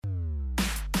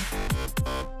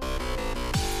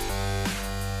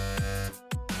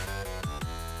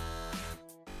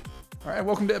All right,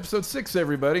 welcome to episode 6,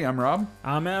 everybody. I'm Rob.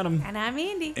 I'm Adam. And I'm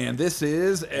Andy. And this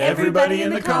is Everybody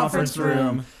in the Conference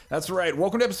Room. That's right.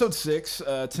 Welcome to episode 6.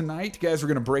 Tonight, guys, we're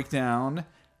going to break down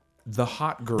The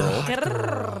Hot Girl,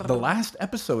 the last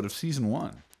episode of season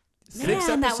 1. Six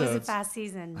Man, that episodes. was a fast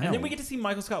season. And then we get to see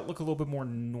Michael Scott look a little bit more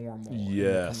normal.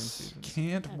 Yes.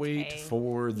 Can't wait Okay.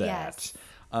 for that. Yes.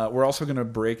 We're also going to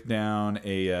break down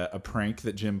a prank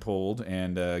that Jim pulled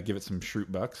and give it some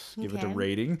Shroot Bucks, give it a Okay.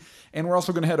 rating. And we're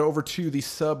also going to head over to the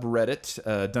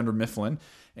subreddit, Dunder Mifflin,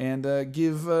 and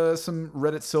give some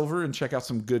Reddit silver and check out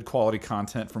some good quality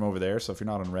content from over there. So if you're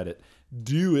not on Reddit,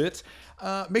 do it.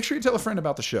 Make sure you tell a friend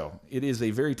about the show. It is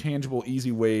a very tangible,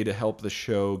 easy way to help the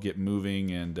show get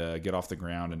moving and get off the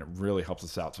ground, and it really helps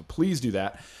us out. So please do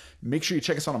that. Make sure you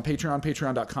check us out on Patreon,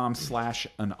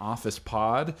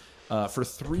 patreon.com/anofficepod. For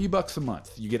 $3 a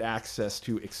month, you get access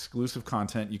to exclusive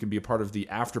content. You can be a part of the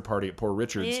after party at Poor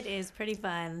Richard's. It is pretty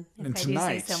fun. If And I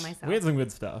tonight, do say so myself. We had some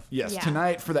good stuff. Yes, Yeah.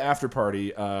 tonight for the after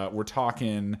party, we're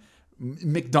talking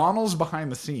McDonald's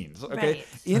behind the scenes. Okay, Right.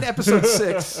 in episode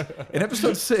 6,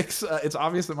 it's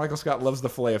obvious that Michael Scott loves the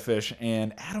Filet-O-Fish,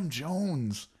 and Adam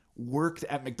Jones worked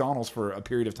at McDonald's for a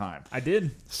period of time. I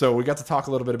did. So we got to talk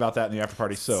a little bit about that in the after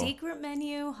party. So, Secret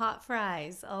menu, hot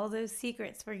fries, all those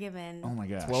secrets were given. oh my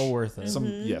gosh, It's well worth it.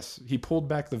 Yes, he pulled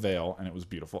back the veil, and it was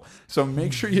beautiful. So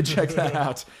make sure you check that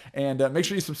out, and make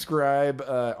sure you subscribe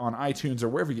on iTunes or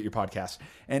wherever you get your podcasts.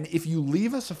 And if you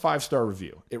leave us a 5-star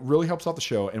review, it really helps out the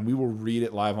show, and we will read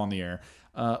it live on the air,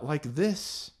 like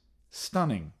this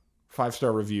stunning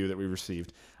 5-star review that we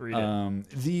received. Read it.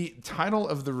 The title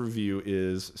of the review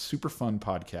is Super Fun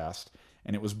Podcast,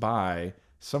 and it was by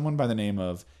someone by the name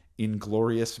of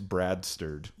Inglorious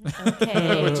Bradsterd.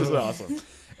 Okay. Which is awesome.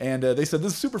 And they said,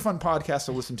 this is a super fun podcast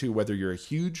to listen to, whether you're a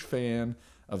huge fan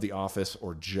of The Office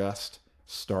or just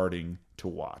starting to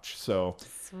watch. So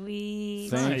Sweet.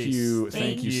 thank Nice. you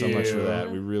Thank so much for you. that.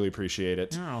 We really appreciate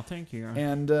it. Oh, thank you.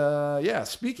 And yeah,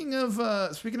 speaking of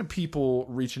people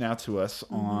reaching out to us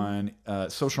on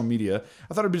social media,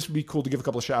 I thought it'd just be cool to give a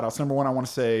couple of shout outs. Number one, I want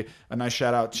to say a nice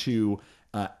shout out to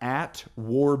at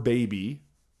WarBaby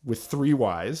with 3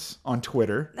 Ys on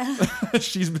Twitter.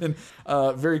 She's been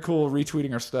very cool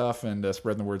retweeting our stuff and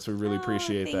spreading the word, so we really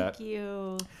appreciate that. Thank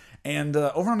you. And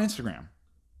over on Instagram,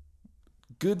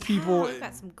 good people. We've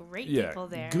got some great Yeah, people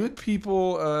there. good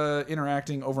people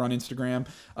interacting over on Instagram.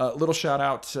 Little shout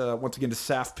out once again to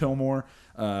Saf Pillmore,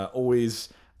 always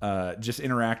just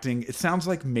interacting. It sounds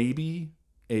like maybe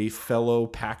a fellow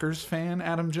Packers fan,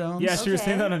 Adam Jones. Yeah, she was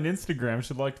saying Okay. that on Instagram.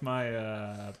 She liked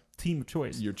my team of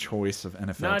choice. Your choice of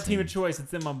NFL Not a team team. of choice.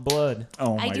 It's in my blood.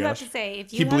 Oh my I do gosh. have to say, if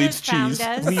He you bleeds haven't cheese.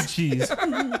 found us, Bleed cheese.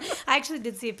 I actually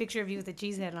did see a picture of you with a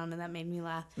cheese head on, and that made me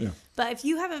laugh. Yeah. But if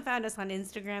you haven't found us on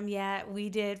Instagram yet, we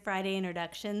did Friday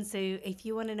introduction. So if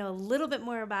you want to know a little bit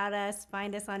more about us,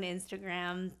 find us on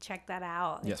Instagram. Check that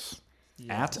out. Yes.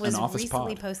 At It was an office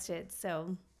recently pod. posted.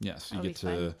 So Yes, you That'll get be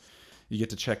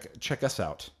to fun. check us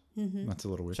out. That's a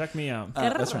little weird. Check me out.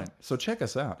 That's right. So check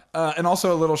us out. And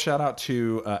also a little shout out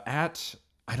to at,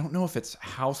 I don't know if it's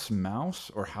House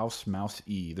Mouse or House Mouse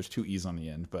E. There's 2 E's on the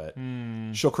end, but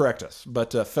she'll correct us.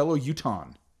 But fellow Utah.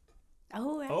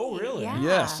 right. Oh, really? Yeah.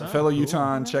 Yes, fellow cool.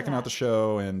 Utah love checking out that. the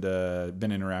show and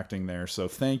been interacting there. So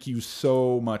thank you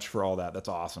so much for all that. That's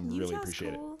awesome. We really Utah's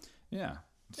appreciate cool. it. Yeah.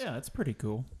 Yeah, it's pretty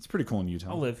cool. It's pretty cool in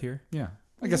Utah. I'll live here. Yeah.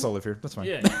 I guess I'll live here. That's fine.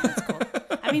 Yeah.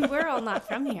 I mean, we're all not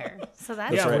from here, so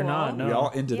that's Yeah, cool. we're not, no. We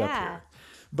all ended up Yeah. here.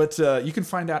 But you can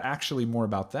find out actually more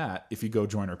about that if you go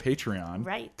join our Patreon.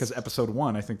 Right. Because episode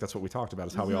 1, I think that's what we talked about,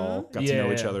 is how we all got to know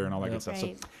Yeah. each other and all that Yep. good stuff.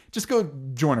 Right. So just go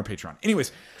join our Patreon.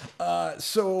 Anyways,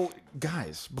 so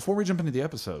guys, before we jump into the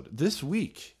episode, this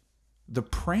week, the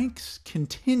pranks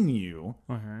continue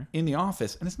in the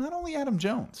office. And it's not only Adam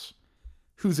Jones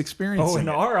who's experiencing Oh, in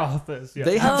it. our office. Yeah.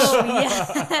 They have Oh,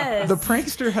 yes. the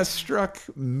prankster has struck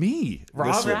me. this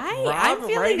Robert, week. Right? Rob I'm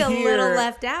feeling right a here, little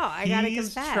left out. I gotta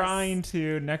He's confess. trying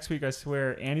to next week. I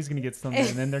swear, Andy's gonna get something,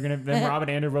 and then then Rob and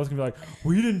Andy are both gonna be like,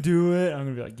 "We didn't do it." I'm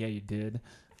gonna be like, "Yeah, you did."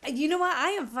 You know what? I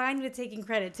am fine with taking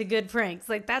credit to good pranks.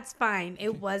 Like, that's fine.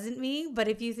 It wasn't me, but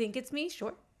if you think it's me,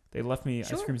 sure. They left me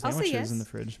Sure, ice cream I'll say sandwiches yes. in the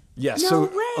fridge. Yeah, No so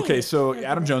way. okay, so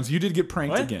Adam Jones, you did get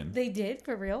pranked What? again. They did,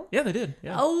 for real? Yeah, they did.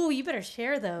 Yeah. Oh, you better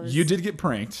share those. You did get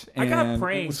pranked. I got and-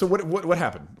 pranked. So what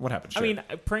happened? What happened? I Share. mean,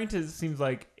 pranked seems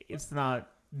like it's not.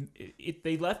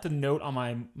 They left a note on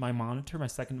my monitor, my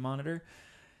second monitor,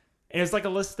 and it's like a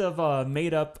list of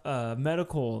made up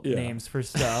medical Yeah. names for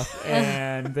stuff.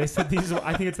 And they said these.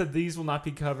 I think it said these will not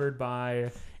be covered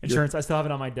by insurance. I still have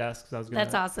it on my desk because I was going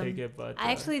That's to awesome. take it. But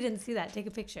I actually didn't see that. Take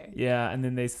a picture. yeah, and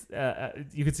then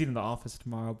you can see it in the office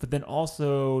tomorrow. But then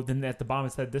also, then at the bottom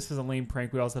it said, "This is a lame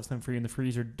prank. We also have something for you in the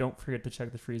freezer. Don't forget to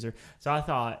check the freezer." So I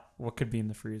thought, what could be in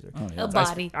the freezer? Oh, A yeah.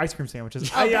 body. Ice cream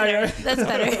sandwiches. Oh, yeah. That's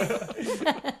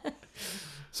better.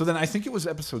 So then I think it was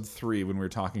episode 3 when we were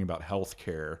talking about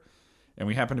healthcare, and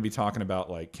we happened to be talking about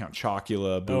like Count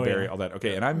Chocula, Blueberry, all that.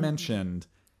 Okay, and I mentioned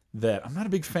that I'm not a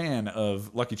big fan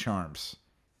of Lucky Charms.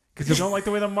 Because you don't like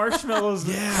the way the marshmallows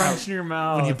crunch in your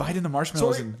mouth. When you bite in the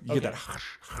marshmallows Sorry. and you get Okay. that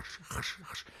hush, hush, hush,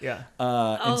 hush. Yeah.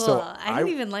 And so I don't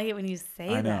even like it when you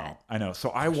say that. I know. So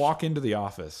I walk into the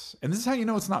office, and this is how you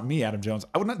know it's not me, Adam Jones.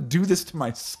 I would not do this to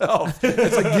myself.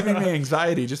 It's like giving me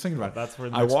anxiety just thinking about it. That's where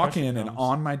the I walk expression in, and comes.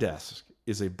 on my desk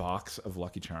is a box of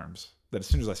Lucky Charms. That as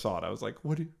soon as I saw it, I was like,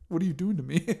 "What are you doing to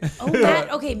me?" Oh,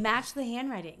 okay. Match the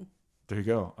handwriting There you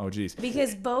go. Oh, geez.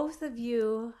 because both of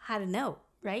you had a note,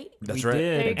 right? That's we right.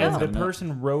 did. There you And go. the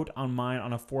person wrote on mine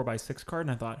on a 4x6 card,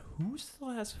 and I thought, who still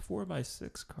has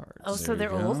 4x6 cards? Oh, so There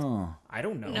they're you old. go. I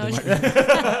don't know. No,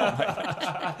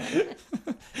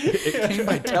 It came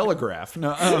by telegraph.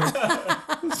 No.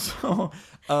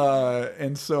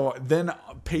 And so then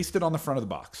pasted on the front of the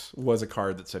box was a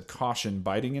card that said, "Caution: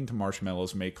 biting into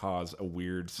marshmallows may cause a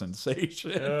weird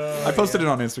sensation." I posted it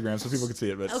on Instagram so people could see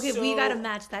it. But Okay, we got to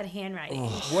match that handwriting.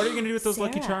 What are you going to do with those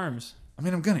Lucky Sarah. Charms? I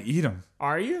mean, I'm gonna eat them.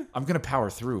 Are you? I'm gonna power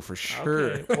through for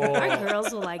sure. Okay. Well, Our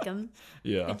girls will like them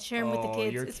Yeah. and share them with the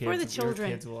kids. your It's for the your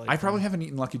children. kids will like I them. probably haven't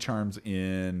eaten Lucky Charms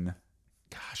in,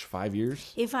 5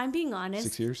 years, If I'm being honest,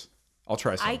 6 years. I'll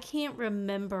try some. I can't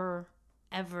remember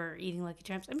ever eating Lucky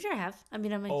Charms. I'm sure I have. I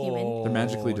mean, I'm a Oh, human. They're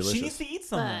magically She delicious. needs to eat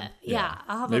some. then. But yeah,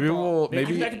 I'll have Maybe a bowl. we'll That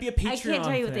could be a Patreon I can't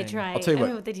tell you what they thing. try. I'll tell you I don't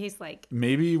know what. what they taste like.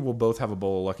 Maybe we'll both have a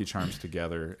bowl of Lucky Charms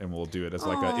together, and we'll do it as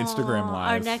like an Instagram Aw, live.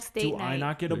 Our next date Do night. I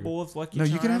not get a bowl of Lucky No,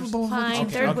 Charms? you can have a bowl of Lucky Fine,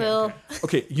 Charms. third will.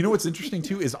 Okay, you know what's interesting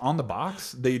too is on the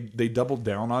box they doubled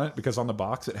down on it because on the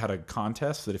box it had a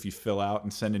contest that if you fill out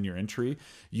and send in your entry,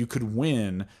 you could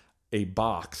win a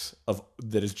box of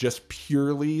that is just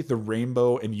purely the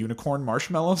rainbow and unicorn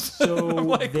marshmallows.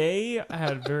 So they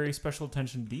had very special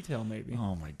attention to detail, maybe.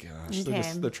 Oh my gosh, Okay.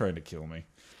 they're trying to kill me.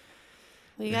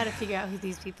 We got to figure out who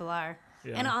these people are.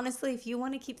 Yeah. And honestly, if you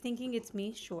want to keep thinking it's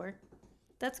me, sure.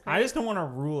 That's great. I just don't want to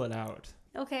rule it out.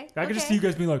 Okay. I could just see you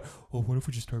guys being like, "Oh, what if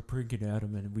we just start pranking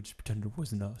Adam and we just pretend it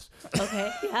wasn't us?" Okay,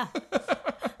 yeah.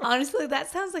 Honestly, that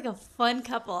sounds like a fun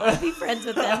couple. I'll be friends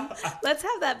with them. Let's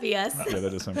have that be us. Yeah,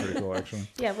 that does sound pretty cool actually.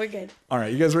 Yeah, we're good. All right,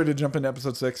 you guys ready to jump into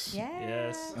episode 6? Yeah.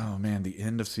 Yes. Oh man, the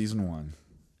end of season 1.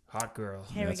 Hot girl.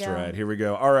 Here That's we go. right. Here we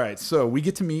go. All right. So we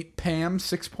get to meet Pam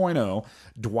 6.0.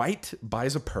 Dwight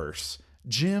buys a purse.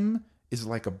 Jim is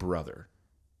like a brother.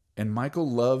 And Michael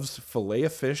loves fillet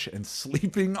of fish and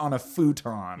sleeping on a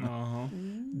futon. Uh-huh.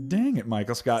 Dang it,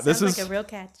 Michael Scott. Sounds This like a real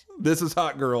catch. This is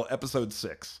Hot Girl, episode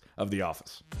 6 of The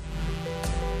Office.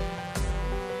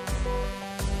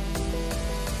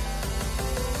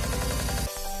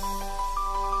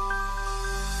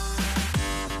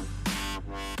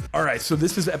 All right, so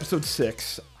this is episode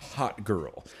 6, Hot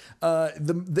Girl.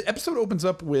 The episode opens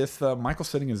up with Michael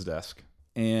sitting at his desk,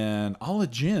 and a la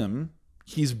Jim,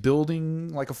 he's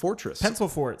building like a fortress. Pencil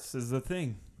forts is the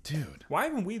thing. Dude, Why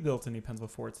haven't we built any pencil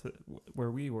forts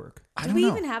where we work? I Do don't we know.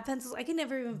 even have pencils? I can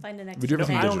never even find an extra We do No,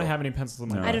 everything I pen. don't digital. have any pencils in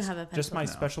my No. desk. I don't have a pencil.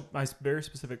 Just my very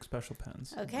specific special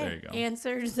pens. Okay. There you go.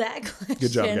 Answers that question.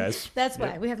 Good job, guys. That's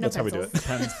why we have no That's how we do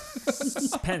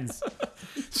pencils. it. Pens.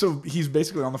 So he's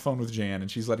basically on the phone with Jan, and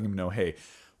she's letting him know, hey,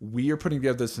 we are putting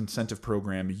together this incentive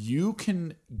program. You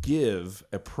can give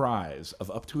a prize of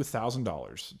up to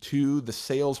 $1,000 to the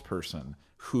salesperson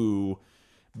who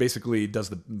basically does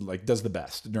the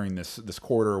best during this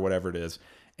quarter or whatever it is.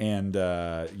 And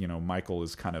Michael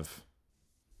is kind of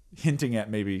hinting at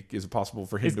maybe is it possible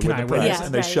for him to Can win I the win? prize, Yeah,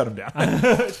 and they right. shut him down.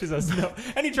 She says no,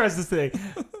 and he tries to say,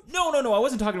 "No, I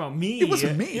wasn't talking about me. It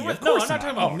wasn't me. It was, Of no, course I'm not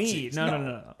talking about Oh, me. geez,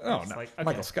 No. Oh, It's no. like, okay.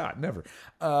 Michael Scott, never.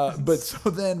 But so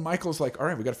then Michael's like, all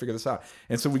right, we got to figure this out.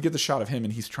 And so we get the shot of him,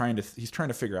 and he's trying to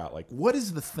figure out like what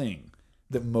is the thing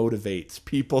that motivates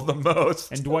people the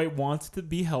most. And Dwight wants to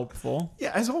be helpful.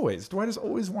 Yeah, as always, Dwight has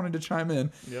always wanted to chime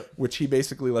in, Yep. which he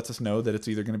basically lets us know that it's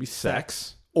either going to be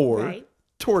sex or Right.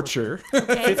 torture.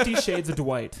 Okay. 50 Shades of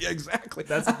Dwight. Yeah, exactly.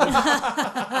 That's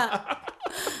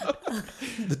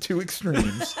The two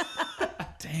extremes.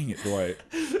 Dang it, Dwight.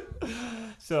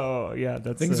 so. Yeah,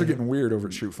 that's Things are getting weird over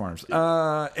at Shoot Farms.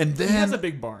 And then He has a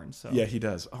big barn, so yeah, he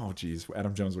does. Oh, geez,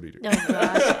 Adam Jones, what do you do? Oh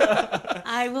gosh.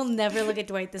 I will never look at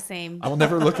Dwight the same. I will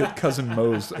never look at cousin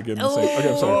Mose again and say, okay,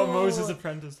 I'm Oh, sorry. Moses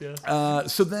Apprentice.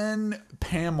 Yes. So then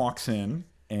Pam walks in,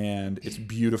 and it's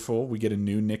beautiful. We get a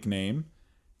new nickname.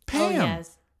 Pam. Oh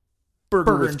yes. burger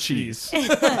Burger with and cheese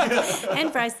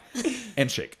And fries.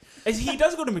 and shake. He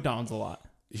does go to McDonald's a lot.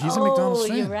 He's a Oh, McDonald's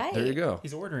fan. you're right. There you go.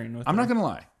 He's ordering with I'm her. not gonna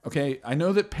lie. Okay, I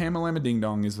know that Pamela Emma Ding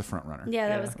Dong is the front runner. Yeah,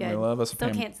 that Yeah. was good. We love us a Still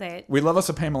Pam- can't say it. We love us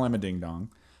a Pamela Emma Ding Dong.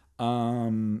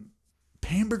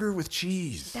 Hamburger with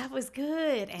cheese. That was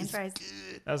good. And fries.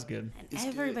 That was good. And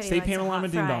everybody Say likes a Pamela hot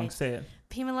Ding Dong. fry. Say it.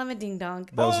 Pamela Ding Dong.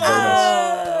 That was very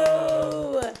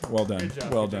Oh! nice. Well done. Good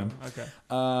job. Well good done. job.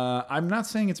 Okay. I'm not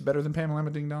saying it's better than Pamela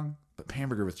Emma Ding Dong, but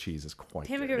hamburger with cheese is quite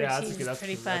Hamburger good. with Yeah, cheese that's good. is That's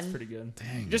pretty That's fun. pretty good.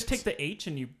 Dang, Just take the H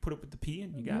and you put it with the P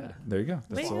and you got it. There you go. Way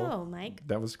That's to all. go, Mike.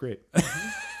 That was great.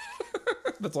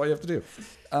 That's all you have to do.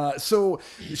 So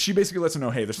she basically lets him know,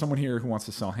 hey, there's someone here who wants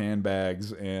to sell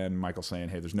handbags, and Michael's saying,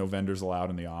 hey, there's no vendors allowed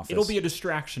in the office. It'll be a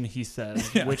distraction, he says,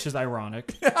 which is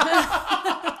ironic.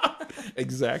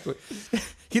 Exactly.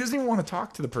 He doesn't even want to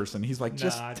talk to the person. He's like,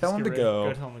 just Nah, tell him to get go.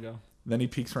 Go tell him to go. Then he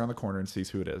peeks around the corner and sees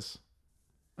who it is.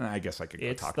 I guess I could go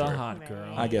It's talk the to her. hot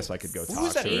girl. I guess I could go Who talk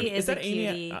is that? to her. He Is is a that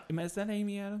Amy? cutie. Is that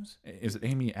Amy Adams? Is it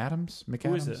Amy Adams? McAdams?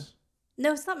 Who is it?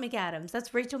 No, it's not McAdams.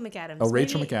 That's Rachel McAdams. Oh,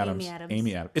 Rachel Maybe McAdams. Amy Adams.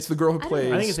 Amy Adams. It's the girl who I don't plays.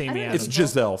 know. I think it's Amy I don't It's Adams.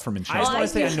 Giselle from I just Enchanted. want to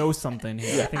say I I know something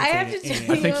here. Yeah. I think I it's have Amy, to Amy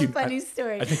tell I Adams. think you a you- funny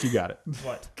story. I think you got it.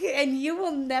 What? And you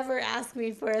will never ask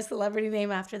me for a celebrity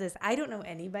name after this. I don't know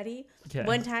anybody. Okay.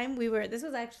 One time this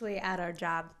was actually at our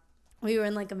job. We were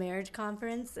in like a marriage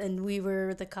conference and we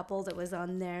were the couple that was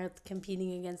on there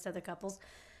competing against other couples.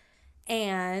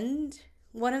 And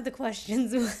one of the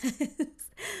questions was,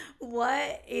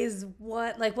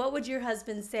 what would your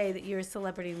husband say that you're a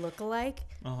celebrity lookalike?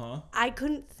 Uh-huh. I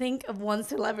couldn't think of one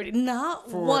celebrity, not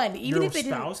For one, even your if they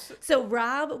spouse? didn't. So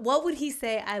Rob, what would he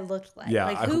say I looked like? Yeah,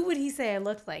 like who would he say I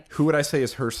looked like? Who would I say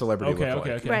is her celebrity Okay, look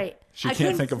okay, like? okay. Right. She I can't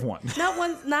couldn't think of one. Not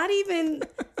one. Not even.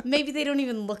 Maybe they don't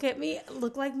even look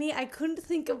like me. I couldn't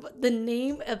think of the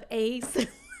name of a.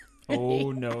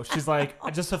 Oh no, she's like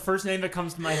just the first name that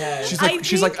comes to my head. She's I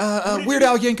like, Weird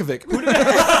Al Yankovic.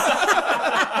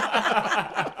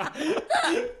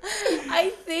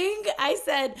 I think I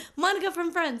said Monica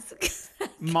from Friends.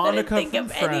 Monica think from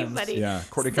of Friends. anybody. Yeah,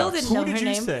 Courtney Still Cox. didn't know Who her did you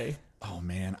name. say? Oh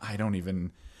man, I don't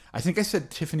even. I think I said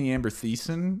Tiffany Amber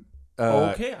Thiessen.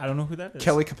 Okay, I don't know who that is.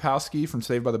 Kelly Kapowski from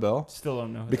Saved by the Bell. Still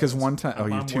don't know. Who Because that is. one time, oh,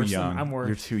 you're I'm too worse than- young. I'm worse.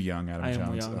 You're too young, Adam I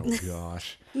am Jones. young. Oh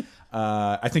gosh.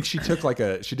 I think she took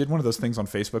she did one of those things on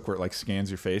Facebook where it like scans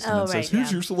your face and Oh, then says, right, "Who's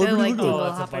yeah. your celebrity?" They're like look-alike?" little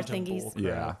that's a hopper bunch of thingies. bull.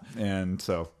 Yeah, and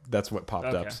so that's what popped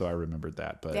Okay. up. So I remembered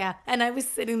that. But Yeah, and I was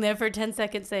sitting there for 10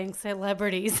 seconds saying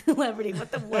celebrity.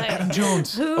 What the what? Adam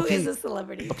Jones. Who okay. is a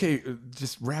celebrity? Okay,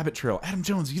 just rabbit trail. Adam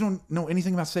Jones. You don't know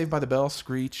anything about Saved by the Bell,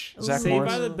 Screech, Zach Saved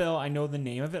Morris. by the Bell. I know the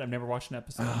name of it. I've never watched an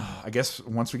episode. I guess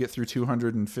once we get through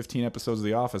 215 episodes of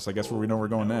The Office, I guess we know where we're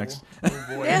going next. Oh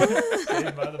boy,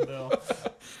 Saved by the Bell.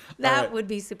 That right. would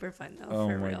be super fun though. Oh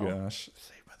for my real. gosh.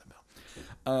 Saved by the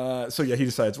Bell. So yeah, he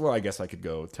decides, well, I guess I could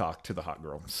go talk to the hot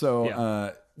girl. So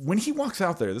Yeah. when he walks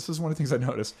out there, this is one of the things I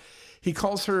noticed. He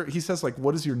calls her, he says like,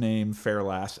 what is your name, fair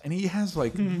lass? And he has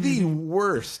like the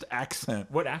worst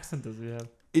accent. What accent does he have?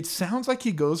 It sounds like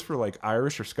he goes for like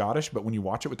Irish or Scottish, but when you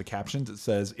watch it with the captions, it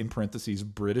says in parentheses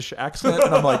British accent,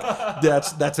 and I'm like,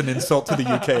 that's an insult to the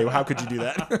UK. How could you do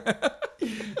that?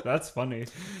 That's funny.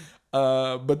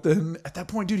 But then at that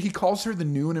point, dude, he calls her the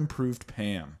new and improved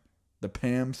Pam, the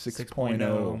Pam 6.0.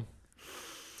 6.0.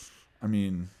 I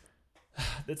mean,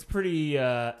 That's pretty.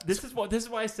 This is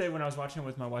why I said when I was watching it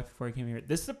with my wife before I came here.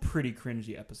 This is a pretty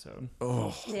cringy episode.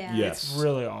 oh Yeah. yes, It's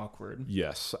really awkward.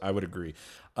 yes, I would agree.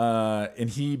 And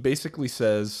he basically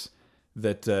says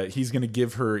that he's going to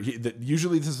give her. That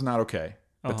usually this is not okay,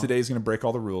 but today he's going to break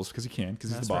all the rules because he can,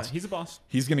 because he's That's the boss. right. He's a boss.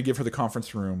 He's going to give her the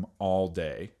conference room all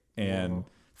day and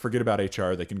forget about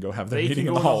HR. They can go have their They meeting can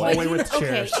in go the in the hallway. hallway with Okay,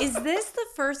 chairs. is this the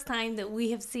first time that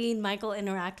we have seen Michael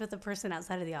interact with a person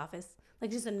outside of the office? Like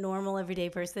just a normal everyday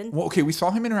person? Well, okay, we saw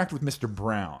him interact with Mr.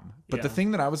 Brown, but the Yeah.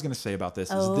 thing that I was going to say about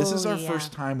this is this is our yeah.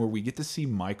 first time where we get to see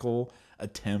Michael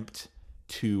attempt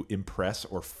to impress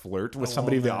or flirt with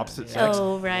somebody of the woman, opposite yeah. sex.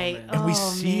 Oh, right. And we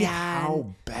Oh, see man.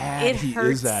 how bad it he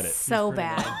hurts is at it. so pretty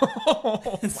bad.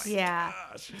 Oh my Yeah.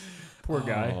 gosh. Poor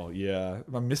guy. Oh yeah,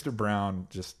 Mr. Brown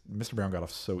got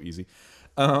off so easy.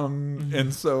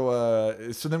 And so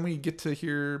then we get to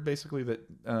hear basically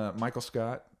that Michael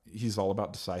Scott, he's all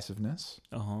about decisiveness,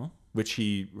 which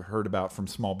he heard about from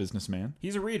Small Businessman.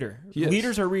 He's a reader. He is.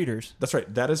 Leaders are readers. That's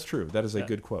right. That is true. That is a Yeah.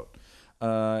 good quote.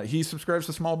 He subscribes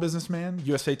to Small Businessman,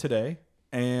 USA Today,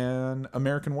 and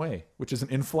American Way, which is an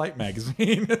in-flight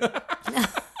magazine.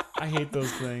 I hate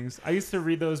those things. I used to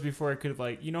read those before I could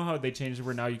you know how they changed it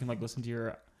where now you can listen to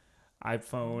your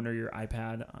iPhone or your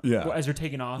iPad as you're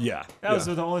taking off. Yeah, That was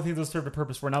yeah. the only thing those served a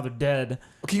purpose for. Now they're dead.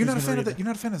 Okay, you're Who's not a gonna fan of read that. You're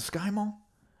not a fan of the Sky Mall.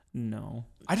 No.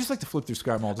 I just like to flip through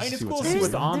Sky Mall just I mean, to it's see cool what's to see in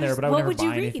what's there. on there, but I would what never would buy you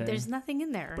read? anything. There's nothing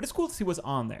in there. But it's cool to see what's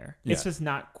on there. Yeah. It's just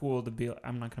not cool to be like,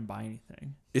 I'm not going to buy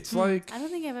anything. It's like I don't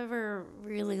think I've ever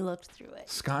really looked through it.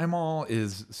 Sky Mall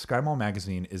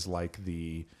magazine is like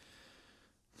the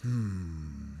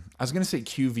I was gonna say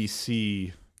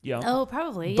QVC, Yeah. Oh,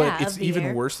 probably. but Yeah, it's of the even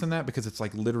year. worse than that because it's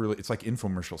like literally it's like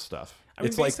infomercial stuff. I mean,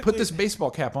 It's like put basically- this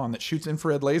baseball cap on that shoots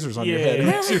infrared lasers on your Yeah, head and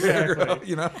yeah, makes your hair grow. exactly.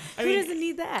 You know, I Who mean, doesn't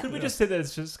need that? could we just say that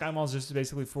it's just Sky Mall is just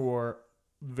basically for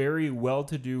very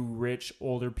well-to-do, rich,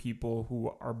 older people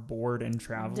who are bored and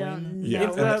traveling? Don't Yeah. know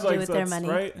And what that's to do with their money.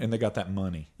 right? and they got that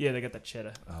money. Yeah, they got that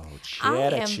cheddar. Oh, I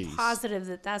cheddar am cheese. positive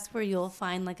that that's where you'll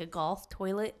find like a golf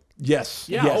toilet. Yes.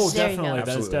 Yeah. Yes. Oh, There you go. definitely. That's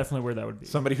Absolutely. definitely where that would be.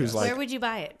 Somebody who's like, Where would you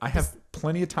buy it? I have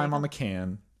plenty of time on the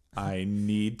can. I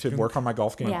need to work on my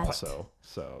golf game Yeah. also.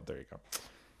 So there you go.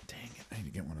 Dang it! I need to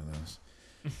get one of those.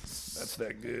 That's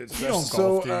that good. You don't so,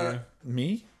 golf, do you?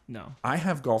 me? No. I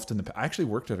have golfed in the. I actually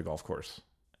worked at a golf course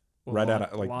Well, right out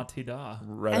of like La-ti-da.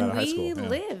 right out And of high we school. Yeah.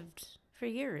 lived for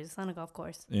years on a golf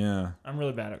course. Yeah, I'm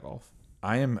really bad at golf.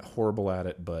 I am horrible at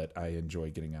it, but I enjoy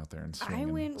getting out there and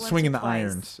swinging, went once swinging or the twice.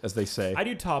 irons, as they say. I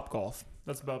do top golf.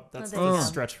 That's there the you go.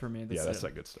 stretch for me. Yeah, that's it.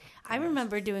 that good stuff I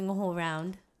remember doing a whole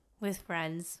round with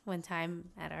friends one time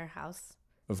at our house.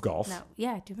 of golf. No,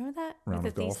 yeah, do you remember that? Round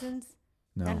With of the golf? Thesons?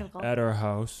 No. Round of golf. At our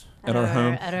house. At our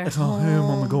home. At our At our home. home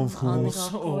on the golf On the course.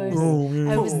 golf course. Oh,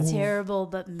 yeah. I was terrible,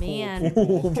 but man,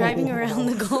 driving around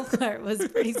the golf cart was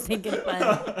pretty stinking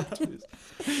fun.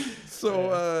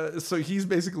 So he's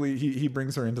basically he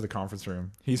brings her into the conference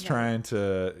room. He's Yeah. trying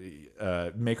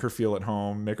to make her feel at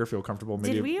home, make her feel comfortable.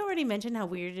 Maybe Did we already mention how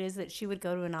weird it is that she would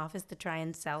go to an office to try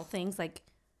and sell things like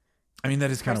I mean,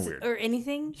 that is kind of purses weird. or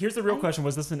anything? Here's the real question: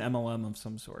 was this an MLM of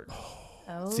some sort?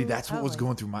 Oh, See, that's what was probably.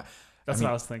 going through my. That's I mean, what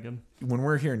I was thinking. when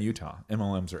we're here in Utah,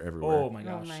 MLMs are everywhere. Oh my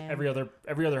gosh! man. every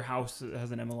other house has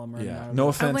an MLM right yeah. now. No Or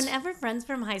offense. whenever friends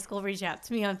from high school reach out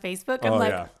to me on Facebook, I'm Oh, like,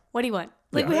 yeah. what do you want?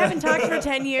 Like, Yeah. we haven't talked for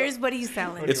 10 years. What are you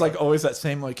selling? It's like always that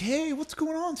same like, hey, what's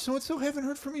going on? So and so haven't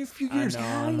heard from you in a few I years. know.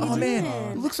 How you Oh man,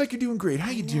 doing? it looks like you're doing great.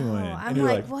 How you doing? No, I'm and you're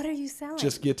like, what are you selling?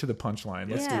 just get to the punchline.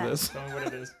 Let's Yeah. do this. Tell me what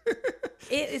it is.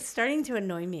 It's starting to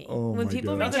annoy me. Oh when my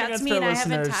people God. reach Nothing out to against me our and I haven't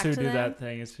listeners talked who to do them. that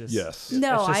thing. It's just Yes.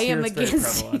 No, it's just I am here, it's very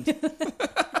against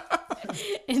prevalent.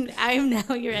 And I am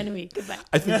now your enemy. Goodbye.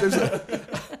 I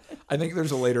think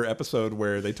there's a later episode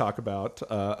where they talk about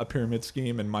a pyramid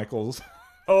scheme and Michael's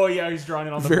Oh yeah, he's drawing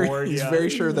it on the board. he's Yeah. very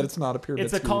sure that it's not a pyramid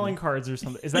It's a scheme. calling cards or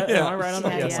something. Is that Yeah, am I right on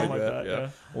that? yeah, Yeah, yeah. something like that. Yeah. Yeah.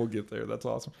 We'll get there. That's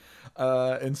awesome.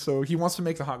 And so he wants to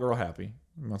make the hot girl happy.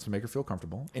 He wants to make her feel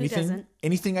comfortable. doesn't?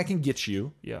 Anything I can get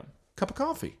you, Yeah. cup of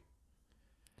coffee.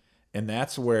 And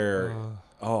that's where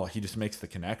he just makes the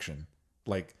connection.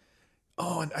 Like,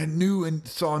 oh, and I knew and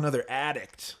saw another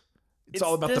addict. It's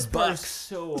all about this the part's bucks.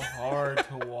 so hard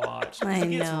to watch. I It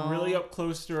gets know. really up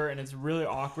close to her, and it's really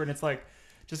awkward. And it's like,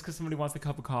 just because somebody wants a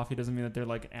cup of coffee doesn't mean that they're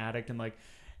like an addict and like,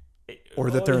 Or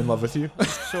that they're in love with you.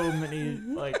 There's so many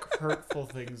like hurtful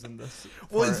things in this.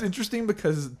 Well, it's part. interesting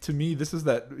because to me, this is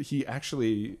that he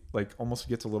actually like almost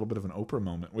gets a little bit of an Oprah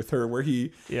moment with her, where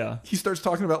he starts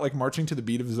talking about like marching to the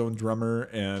beat of his own drummer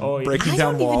and Oh, yeah. breaking I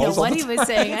down don't even know walls. all what the he time. was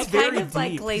saying. I It's kind very of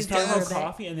like deep. glazed He's talking over about a bit.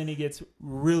 coffee, and then he gets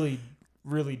really,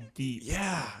 really deep.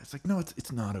 Yeah, it's like no,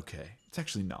 it's not okay. It's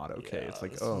actually not okay. Yeah, it's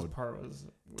like this oh, part was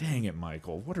dang it,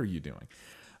 Michael, what are you doing?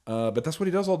 But that's what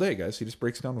he does all day, guys. He just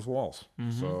breaks down his walls.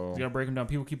 So You gotta break them down.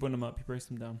 People keep putting them up. He breaks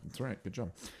them down. that's right. Good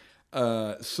job.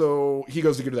 So he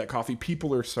goes to get her that coffee.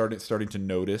 People are starting to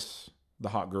notice the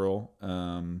hot girl.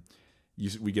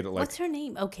 We get it like What's her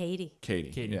name? Oh, Katie.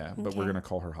 Katie. Yeah, but we're Okay. gonna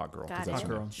call her hot girl. 'cause Got that's it.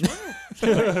 her Hot name.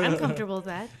 girl. Sure. I'm comfortable with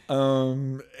that.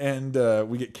 And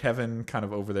we get Kevin kind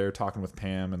of over there talking with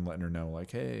Pam and letting her know,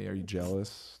 like, hey, are you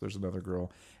jealous? There's another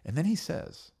girl. And then he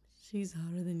says, She's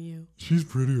hotter than you. she's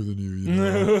prettier than you, you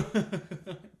know.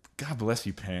 God bless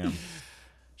you, Pam.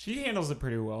 She handles it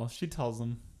pretty well. She tells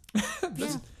them.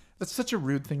 Yeah. That's such a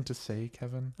rude thing to say,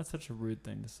 Kevin. That's such a rude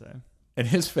thing to say. And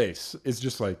his face is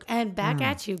just like, And back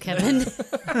at you, Kevin.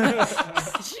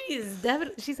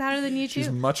 She's hotter than you she's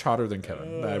too. much hotter than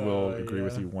Kevin. I will agree yeah.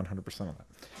 with you 100% on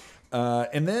that.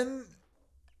 And then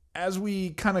as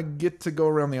we kind of get to go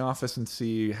around the office and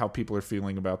see how people are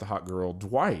feeling about the hot girl,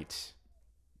 Dwight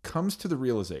comes to the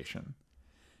realization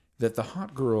that the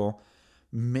hot girl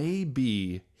may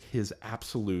be his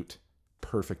absolute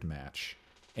perfect match.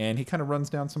 And he kind of runs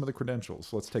down some of the credentials.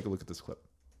 So let's take a look at this clip.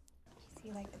 Do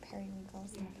you like the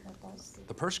periwinkles and the purples?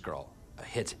 The purse girl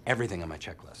hits everything on my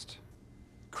checklist.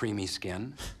 Creamy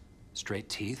skin, straight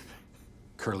teeth,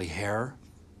 curly hair,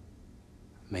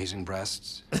 amazing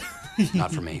breasts.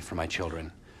 Not for me, for my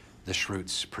children. The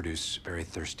Schrutes produce very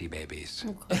thirsty babies.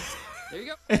 There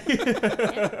you go.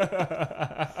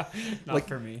 Not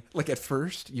for me. Like at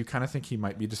first, you kind of think he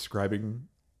might be describing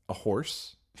a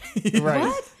horse. Right.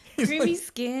 What? Creamy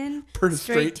skin,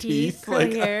 Straight teeth, curly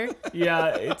like- hair. Yeah,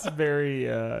 it's very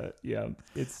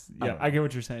it's I don't know. I get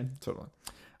what you're saying. Totally.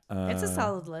 It's a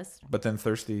solid list. But then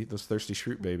those thirsty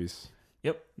shroot babies,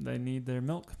 Yep, they need their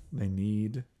milk. they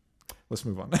need. Let's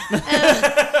move on.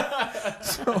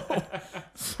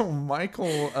 so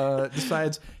Michael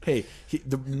decides, hey,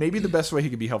 maybe the best way he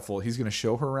could be helpful, he's going to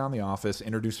show her around the office,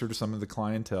 introduce her to some of the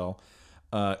clientele.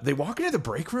 They walk into the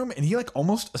break room, and he like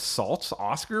almost assaults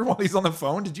Oscar while he's on the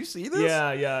phone. Did you see this?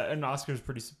 Yeah, and Oscar's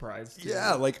pretty surprised.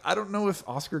 Yeah, like I don't know if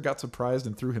Oscar got surprised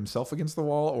and threw himself against the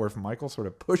wall, or if Michael sort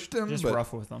of pushed him. Just but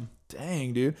rough with them.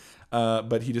 dang, dude.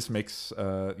 But he just makes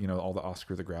all the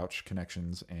Oscar the Grouch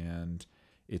connections, and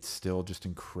it's still just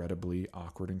incredibly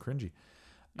awkward and cringy.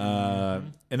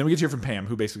 And then we get to hear from Pam,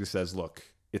 who basically says, "Look,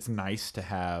 it's nice to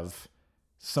have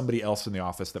somebody else in the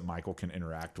office that Michael can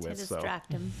interact To with." So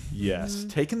distract him. yes,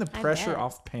 taking the I pressure bet.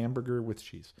 off Pamburger with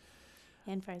cheese.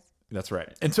 And fries. That's right.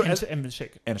 And so as And the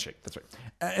shake. and a shake. That's right.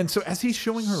 And so as he's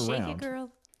showing her Shake around, it,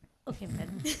 girl. Okay, I'm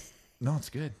good. no, it's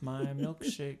good. My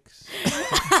milkshakes.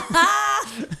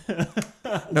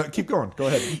 No, keep going. Go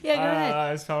ahead. Yeah, go ahead.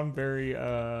 I sound very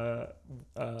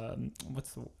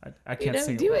what's the I can't know,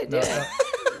 sing do it. it, do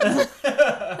it.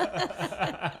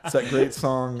 It's that great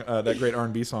song, that great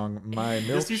R&B song, "My Milkshake."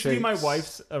 This used to be my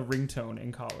wife's ringtone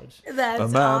in college.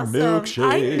 That's My awesome. I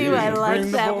milkshake. knew I Bring liked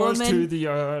the that boys to woman. the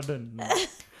yard and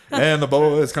And the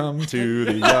boys come to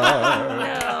the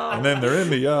yard, and then they're in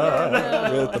the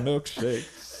yard with the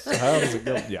milkshakes. How does it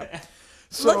go? Yeah.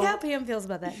 So, Look how Pam feels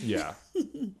about that. yeah.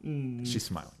 She's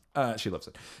smiling. She loves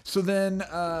it. So then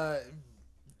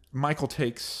Michael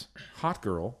takes Hot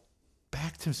Girl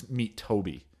back to meet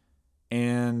Toby,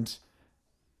 and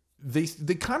they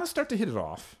kind of start to hit it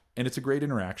off, and it's a great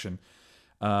interaction.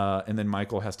 And then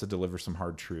Michael has to deliver some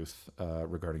hard truth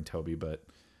regarding Toby, but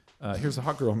here's a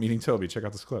Hot Girl meeting Toby. Check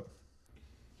out this clip.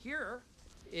 Here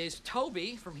is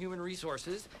Toby from Human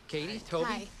Resources. Katie,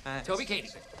 Toby. Hi. Toby, Katie.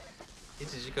 Hey,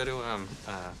 did you go to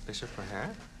Bishop O'Hara?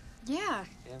 Yeah.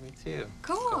 Yeah, me too.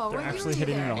 Cool. they're What are you actually doing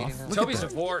hitting there? it off. Toby's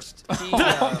divorced. He,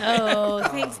 Oh,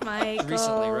 thanks, Michael.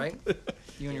 recently, right?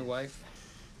 You and your wife,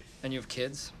 and you have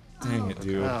kids. Dang it,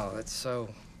 dude. Oh,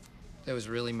 it was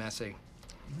really messy.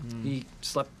 He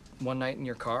slept one night in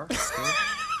your car.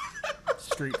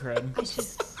 Street cred. I should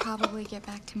probably get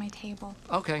back to my table.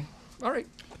 Okay, all right,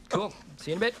 cool.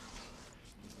 See you in a bit.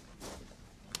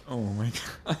 Oh my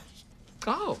god.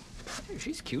 Oh, hey,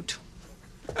 she's cute.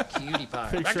 Cutie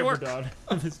pie. Back Picture to of work. her daughter,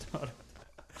 of his daughter.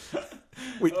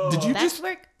 Wait, did you That's just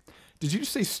work. did you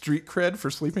just say street cred for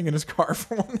sleeping in his car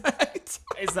for one night?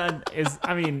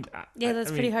 I mean Yeah, that's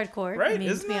I pretty mean, hardcore. right? I mean,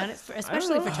 Isn't to be it? honest, I don't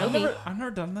especially know. for Toby. I've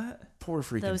never done that. Poor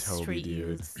freaking Those Toby, street dude.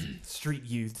 youths. Street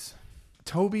youths.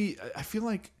 Toby, I feel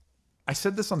like I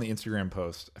said this on the Instagram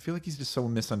post. I feel like he's just so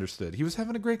misunderstood. He was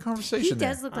having a great He conversation there.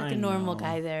 does look like I a normal know.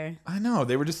 guy there. I know.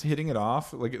 They were just hitting it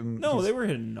off. No, they were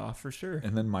hitting it off for sure.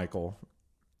 And then Michael.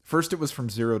 First it was from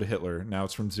zero to Hitler. Now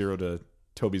it's from zero to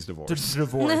Toby's divorce. To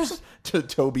divorce. to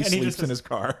Toby And he sleeps just in his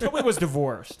car. Toby was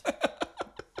divorced.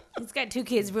 He's got 2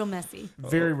 kids, real messy.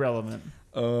 Very relevant.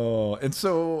 Oh, and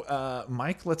so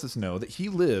Mike lets us know that he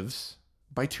lives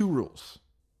by 2 rules.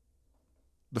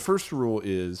 The first rule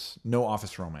is no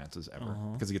office romances ever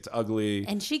because it gets ugly.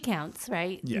 And she counts,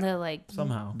 right? Yeah. The, like,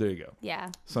 Somehow. There you go. yeah.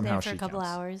 Somehow there for she a couple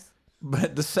counts. hours.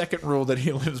 But the second rule that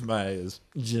he lives by is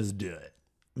just do it.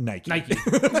 Nike.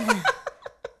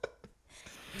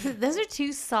 Those are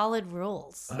 2 solid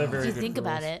rules. They're very if you good think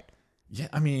about rules. it. Yeah,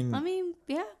 I mean,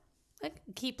 Yeah. Like,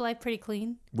 keep life pretty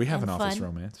clean. we have an and office fun.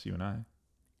 romance, you and I.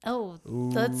 Oh,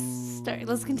 let's start.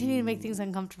 Let's continue to make things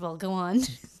uncomfortable. Go on.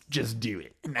 Just do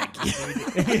it. Nike.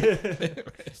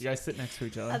 You guys sit next to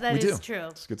each other. That We is do. true.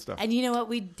 It's good stuff. And you know what?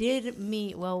 We did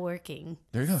meet while working.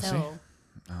 There you go. See? So,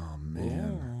 Oh,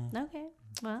 man. okay.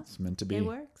 Well, It's meant to be. it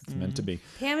works. It's meant to be.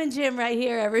 Pam and Jim right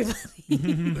here, everybody.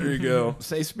 There you go.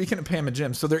 Say, speaking of Pam and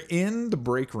Jim, so they're in the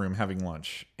break room having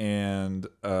lunch, and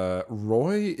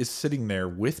Roy is sitting there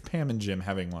with Pam and Jim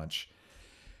having lunch.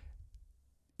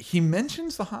 He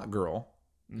mentions the hot girl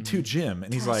to Jim,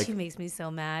 and he's Gosh, like, she makes me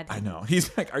so mad. I know.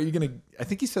 He's like, are you going to, I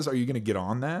think he says, are you going to get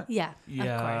on that? Yeah, of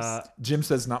Yeah. course. Jim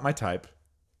says, not my type.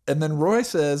 And then Roy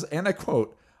says, and I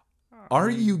quote, are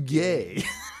you gay?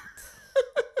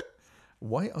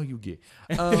 Why are you gay?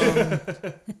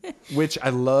 Which I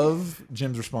love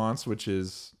Jim's response, which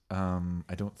is,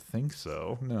 I don't think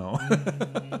so. No.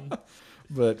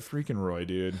 But freaking Roy,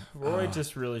 dude. Roy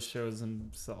just really shows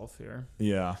himself here.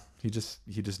 Yeah, he just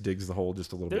digs the hole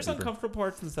just a little There's bit deeper. uncomfortable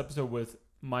parts in this episode with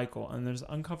Michael, and there's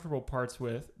uncomfortable parts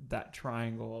with that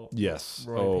triangle. Yes.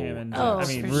 Roy, Pam, and Oh, I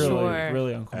mean, for really, sure.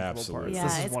 really uncomfortable Absolutely. parts. Yeah,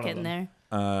 This is it's one of getting them.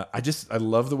 there. I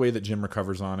love the way that Jim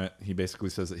recovers on it. He basically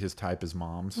says that his type is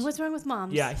moms. What's wrong with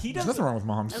moms? Yeah, he There's does. nothing wrong with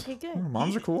moms. Okay, good.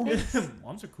 Moms are cool.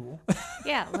 Moms are cool.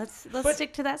 Yeah, let's But-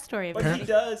 stick to that story. But he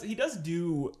does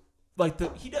do like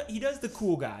he does the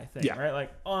cool guy thing, Yeah. right?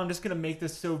 Like, oh, I'm just gonna make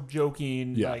this so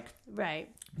joking. Yeah. Like, Right.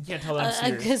 you can't tell that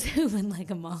I'm serious. Because who would like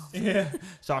a mom? Yeah,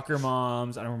 soccer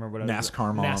moms. I don't remember what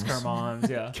NASCAR moms. NASCAR moms.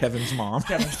 Yeah. Kevin's mom.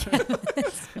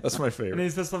 That's my And favorite. he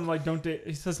says something like, "Don't date."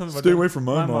 He says something about Stay away from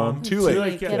my mom. Too late.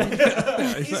 Like,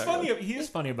 Kevin. he's funny. He is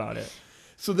funny about it.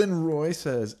 So then Roy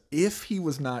says if he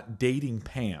was not dating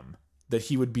Pam, that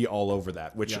he would be all over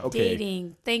that. Which Yeah. okay.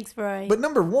 Dating. Thanks, Roy. But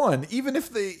number one, even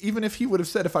if he would have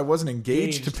said if I wasn't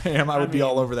engaged to Engaged. Pam, I would I be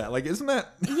all mean- over that. Like, isn't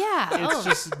that? yeah. It's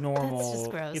just normal. That's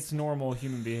just gross. It's normal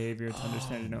human behavior to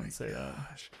understand you don't say that.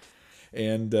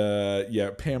 And yeah,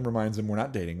 Pam reminds him we're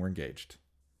not dating, we're engaged.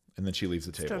 And then she leaves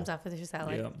the table. Storms off with her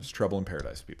salad. Yeah. There's trouble in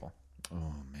paradise, people.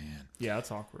 Oh man. Yeah,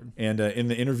 it's awkward. And in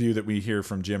the interview that we hear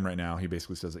from Jim right now, he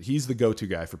basically says that he's the go-to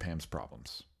guy for Pam's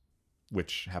problems,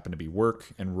 which happen to be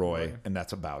work and Roy, and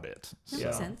that's about it. That Yeah.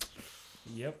 makes sense.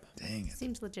 Yep. Dang it.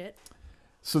 Seems legit.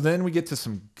 So then we get to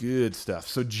some good stuff.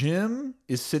 So Jim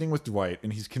is sitting with Dwight,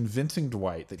 and he's convincing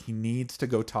Dwight that he needs to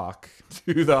go talk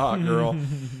to the hot girl.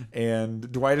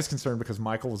 And Dwight is concerned because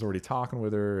Michael was already talking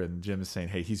with her, and Jim is saying,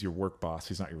 hey, he's your work boss.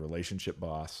 He's not your relationship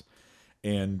boss.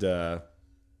 And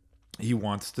he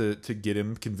wants to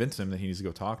convince him that he needs to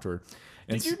go talk to her.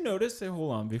 And Did you notice?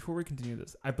 Hold on, before we continue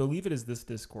this, I believe it is this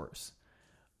discourse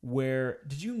where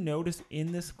did you notice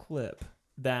in this clip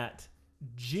that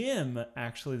Jim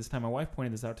actually this time my wife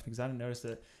pointed this out to me because I didn't notice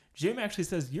it. Jim actually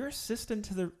says you're assistant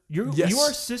to the Yes. your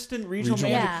assistant regional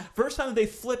Regional manager. Yeah. First time they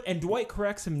flip and Dwight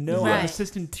corrects him. No, I'm Right.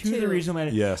 assistant to the To. regional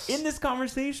manager. Yes. In this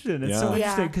conversation, it's Yeah. so Yeah.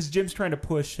 interesting because Jim's trying to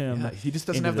push him. Yeah, he just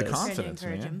doesn't into have the this. confidence,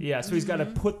 Trying to encourage man. him. Yeah, so he's got to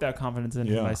put that confidence in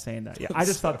him Yeah. by saying that. Yeah, I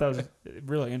just thought that was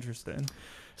really interesting.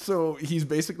 So he's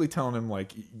basically telling him,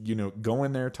 like, you know, go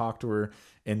in there, talk to her,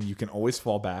 and you can always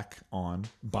fall back on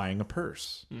buying a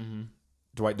purse. Mm-hmm.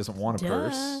 Dwight doesn't want a Duh.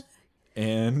 purse.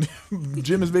 And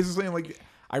Jim is basically saying, like,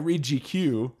 I read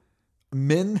GQ.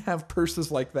 Men have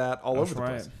purses like that all That's over the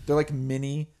place. right. They're like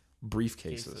mini briefcases.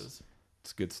 Cases.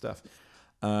 It's good stuff.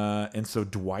 And so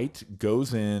Dwight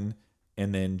goes in,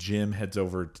 and then Jim heads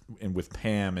over and with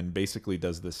Pam and basically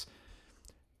does this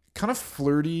kind of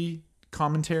flirty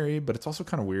commentary, but it's also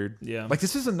kind of weird. Yeah. Like,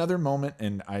 this is another moment,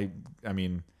 and I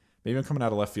mean, maybe I'm coming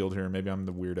out of left field here, maybe I'm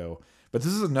the weirdo, but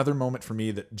this is another moment for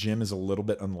me that Jim is a little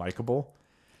bit unlikable.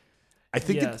 I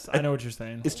think Yes, I know what you're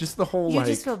saying. it's just the whole You like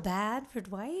just feel bad for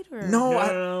Dwight, or no,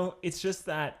 No. It's just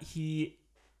that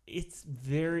it's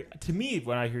very, to me,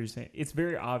 when I hear you saying, it's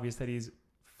very obvious that he's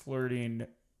flirting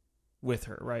with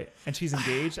her, right? And she's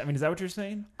engaged. I mean, is that what you're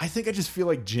saying? I think I just feel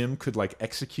like Jim could like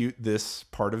execute this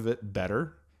part of it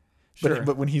better. Sure.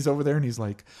 But when he's over there and he's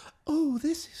like, "Oh,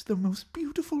 this is the most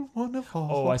beautiful one of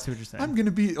all." Oh, I see what you're saying. I'm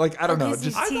gonna be like, I don't know, because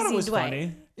just I thought it teasing was Dwight.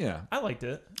 funny. yeah. I liked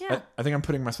it. yeah. I think I'm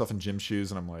putting myself in Jim's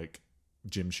shoes, and I'm like,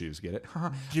 Jim shoes, get it?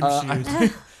 Jim's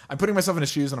shoes. I'm putting myself in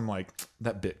his shoes, and I'm like,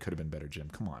 that bit could have been better, Jim.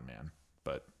 Come on, man.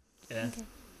 But Yeah.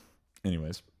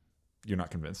 anyways, you're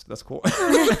not convinced. That's cool. Okay,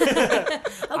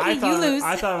 I you thought, lose.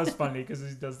 I thought it was funny because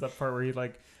he does that part where he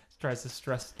like tries to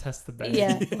stress test the bed.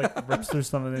 Yeah. Like rips through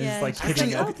something and Yeah. he's like Actually,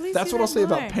 hitting Oh, it. please that's do what I'll that say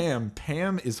about more. Pam.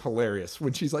 Pam is hilarious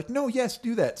when she's like, "No, yes,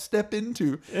 do that. Step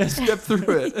through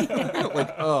it."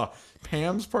 Like, oh,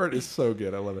 Pam's part is so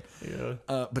good. I love it.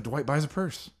 Yeah. But Dwight buys a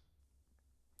purse.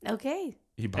 Okay.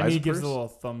 He buys And he a gives purse. a little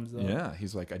thumbs up. Yeah,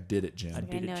 he's like, "I did it, Jim." I I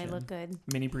did know it, I Jim. look good.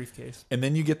 Mini briefcase. And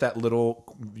then you get that little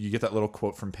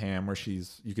quote from Pam where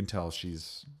you can tell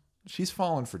she's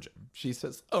fallen for Jim. She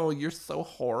says, "Oh, you're so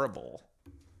horrible."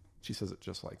 She says it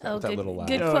just like that Oh, with that good, little laugh.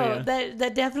 good Oh, quote. yeah.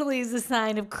 That definitely is a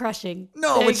sign of crushing.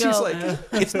 No, There but you she's go. like,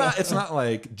 it's not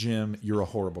like, Jim, you're a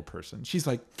horrible person. She's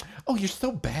like, "Oh, you're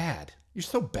so bad. You're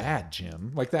so bad,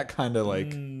 Jim." Like that kind of like,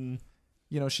 Mm,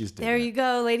 you know, she's There digging you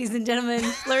go, ladies and gentlemen.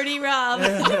 Flirty Rob,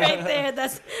 right there.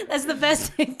 That's the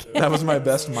best thing. it. That was my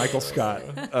best Michael Scott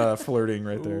flirting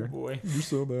right oh there. boy. You're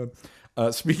so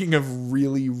bad. Speaking of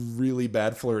really, really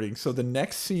bad flirting, so the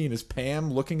next scene is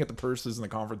Pam looking at the purses in the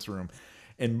conference room,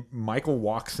 and Michael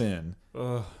walks in.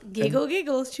 Ugh. Giggle,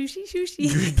 giggle, shushy,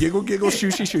 shushy. Giggle, giggle,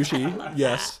 shushy, shushy.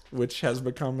 Yes, which has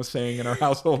become a saying in our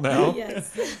household now.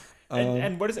 Yes.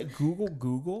 And what is it?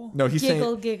 Google? No, he's Giggle,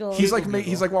 saying giggle. he's like Giggle,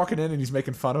 he's like walking in and he's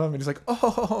making fun of him, and he's like,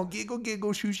 "Oh, giggle,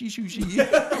 giggle, shushy, shushy."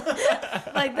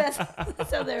 Like that's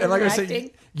how they're And like I reacting.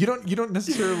 say, you don't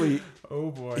necessarily.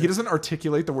 Oh boy. He doesn't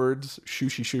articulate the words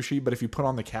 "shushy shushy," but if you put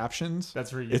on the captions,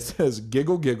 That's where you it says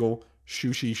 "giggle giggle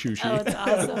shushy shushy." Oh, it's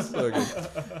awesome. So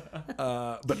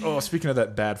good. But speaking of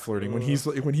that bad flirting, when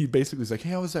he basically is like,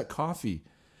 "Hey, how was that coffee?"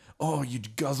 Oh, you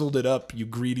guzzled it up, you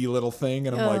greedy little thing,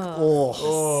 and I'm like, oh.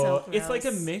 So It's like a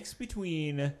gross. mix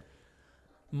between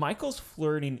Michael's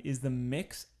flirting is the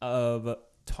mix of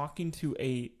talking to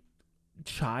a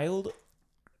child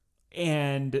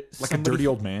and Like somebody, a dirty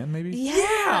old man, maybe.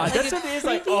 Yeah, like that's a what it is.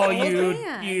 Like, creepy oh, old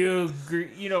man.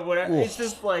 you know what? Oof. It's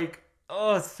just like,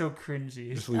 oh, it's so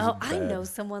cringy. Just leaves Oh, it I bad. know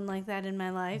someone like that in my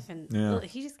life, and Yeah.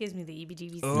 he just gives me the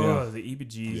EBGBs. Oh, Yeah. the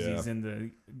EBGs and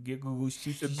the giggle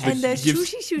shushy. And the Gives-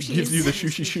 shushy shushies. Gives you the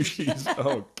shushy shushies.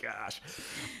 Oh gosh.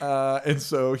 And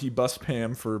so he busts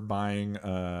Pam for buying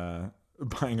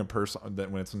a purse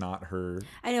that when it's not her.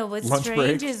 I know. What's Lunch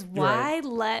strange break. is why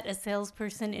let a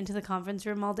salesperson into the conference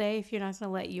room all day if you're not going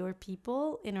to let your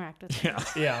people interact with them?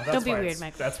 Yeah. Yeah, that's Don't be why weird, it's-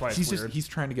 Michael. That's why it's He's weird. he's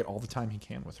trying to get all the time he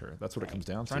can with her. That's what it comes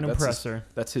down to. Trying to That's impress his, her.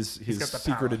 That's his got the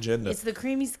secret power. agenda. It's the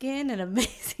creamy skin and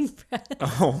amazing breath.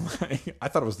 Oh my! I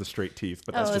thought it was the straight teeth,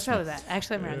 but that's Oh, just it's me. probably that.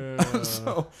 Actually, I'm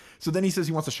wrong. So then he says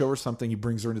he wants to show her something. He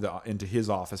brings her into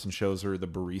his office and shows her the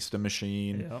barista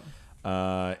machine.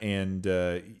 Yep.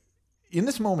 In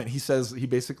this moment, he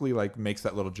basically like makes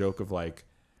that little joke of like,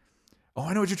 "Oh,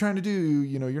 I know what you're trying to do.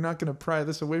 You know, you're not going to pry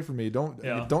this away from me. Don't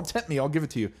tempt me. I'll give it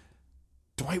to you."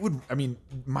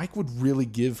 Mike would really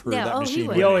give her Yeah, that he machine.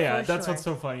 would. Yeah, oh For yeah, that's sure. what's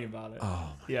so funny about it.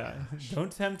 Oh, yeah,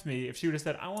 don't tempt me. If she would have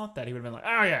said, "I want that," he would have been like,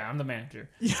 "Oh yeah, I'm the manager."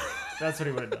 That's what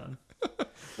he would have done.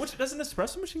 Which does an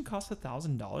espresso machine cost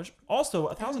 $1,000? Also,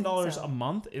 $1,000 so. a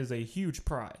month is a huge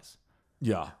prize.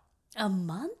 yeah. A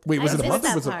month? Wait, was I it a missed month or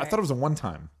that was it? I part. thought it was a one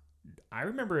time. I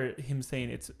remember him saying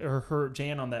it's or her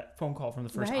Jan on that phone call from the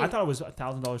first. I Right. thought it was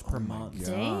 $1,000 per month.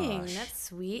 Dang, Gosh. that's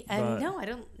sweet. But- No, I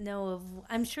don't know of.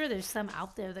 I'm sure there's some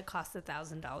out there that cost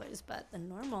 $1,000, but the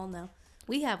normal, no.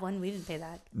 We have one. We didn't pay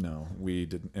that. No, we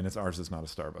didn't, and ours is not a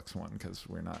Starbucks one because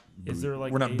we're not. Is there,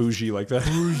 like, we're not a- bougie like that.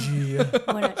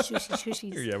 We're not shushy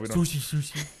shushies. Yeah, we don't.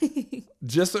 Sushi.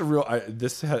 Just a real.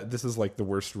 This is like the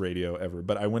worst radio ever.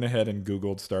 But I went ahead and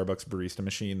Googled Starbucks barista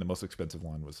machine. The most expensive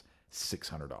one was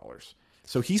 $600.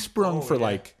 So he sprung Oh, for yeah.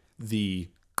 like the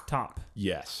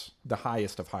The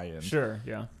highest of high end. Sure,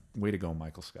 yeah. Way to go,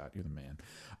 Michael Scott. You're the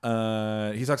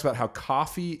man. He talks about how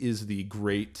coffee is the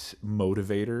great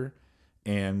motivator,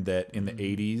 and that in the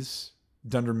 80s,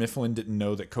 Dunder Mifflin didn't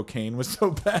know that cocaine was so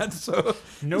bad. So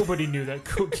Nobody knew that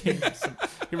cocaine.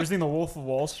 You ever seen The Wolf of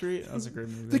Wall Street? That was a great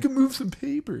movie. they could move some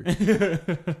paper.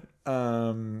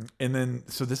 And then,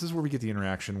 so this is where we get the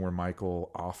interaction where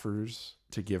Michael offers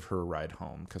to give her a ride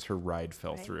home because her ride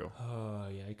fell through. Oh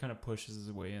yeah, he kind of pushes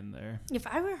his way in there. If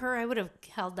I were her, I would have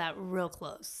held that real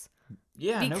close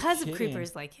Yeah, no because of kidding.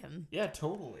 creepers like him. Yeah,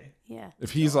 totally. Yeah.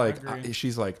 If he's No, I like, agree.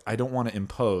 she's like, I don't want to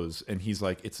impose, and he's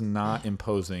like, it's not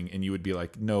imposing, and you would be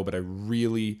like, no, but I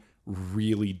really,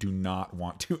 really do not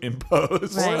want to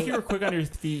impose. Or Right. if you were quick on your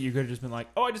feet, you could have just been like,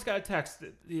 "Oh, I just got a text.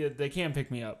 They can pick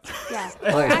me up." Yeah.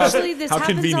 Or actually, this how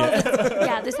happens convenient.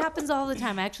 this happens all the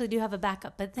time. I actually do have a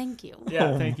backup, but thank you. Yeah,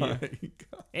 Oh thank you. my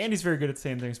God. Andy's very good at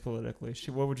saying things politically.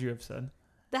 What would you have said?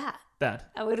 That.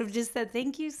 I would have just said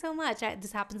thank you so much.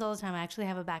 This happens all the time. I actually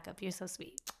have a backup. You're so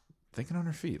sweet. Thinking on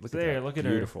her feet. Look There, at that. look at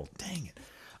her. Beautiful. Dang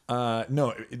it.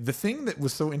 No, the thing that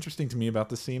was so interesting to me about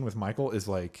this scene with Michael is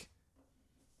like,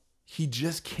 he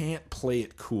just can't play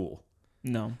it cool.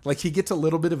 No. Like he gets a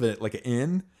little bit of it, like an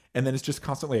in, and then it's just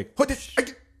constantly like, "What?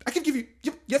 I can give you.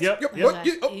 Yep. Yes. Yep, Yep. yep. What?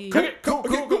 Yeah, oh, Okay, Cool.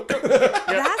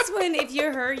 That's when, if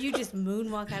you're her, you just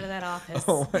moonwalk out of that office.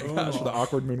 Oh my gosh, the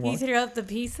awkward You moonwalk. throw up the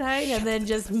peace sign and then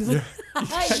just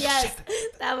yes,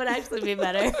 that would actually be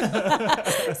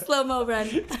better. Slow mo run.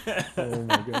 Oh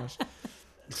my gosh.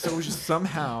 So just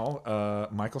somehow,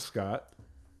 Michael Scott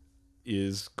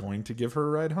is going to give her a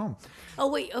ride home. Oh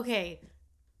wait, okay.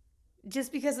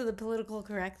 Just because of the political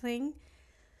correct thing.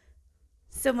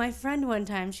 So my friend one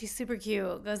time, she's super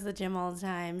cute, goes to the gym all the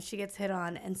time. She gets hit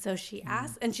on, and so she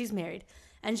asked, and she's married,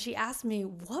 and she asked me,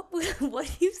 what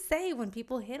do you say when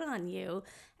people hit on you?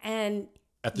 And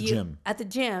At the gym. At the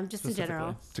gym, just in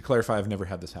general. To clarify, I've never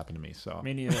had this happen to me. So.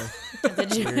 Me neither. At the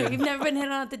gym. You've never been hit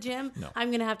on at the gym? No.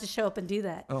 I'm gonna have to show up and do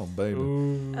that. Oh baby.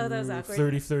 Ooh, Oh, that was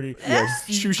awkward. 30. Yes.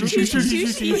 Shoo.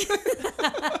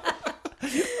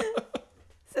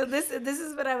 So this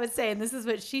is what I would say, and this is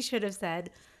what she should have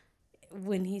said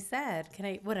when he said, "Can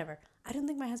I?" Whatever. I don't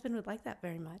think my husband would like that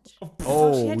very much.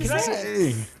 Oh, She had to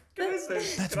say dang. Can I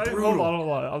say? That's Hold brutal.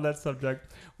 on on that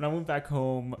subject. When I went back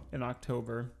home in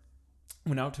October,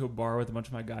 went out to a bar with a bunch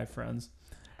of my guy friends,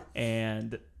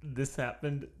 And this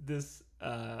happened.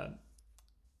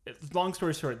 Long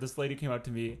story short, this lady came up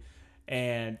to me,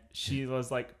 and she was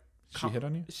like, She hit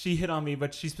on you? She hit on me,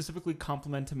 but she specifically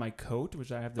complimented my coat,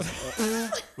 which I have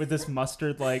this with this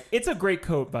mustard. Like, it's a great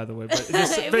coat, by the way. But It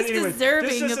was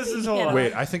deserving of being hit on.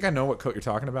 Wait, I think I know what coat you're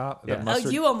talking about. Yeah. That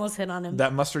mustard, you almost hit on him.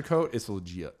 that mustard coat is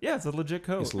legit. Yeah, it's a legit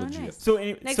coat. It's legit. nice. So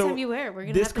Next so time you wear it, we're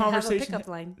gonna this have to have a conversation- pickup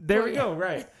line. There for we you. go,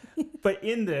 right. But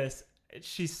in this,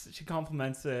 she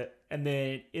compliments it, and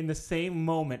then in the same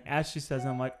moment, as she says,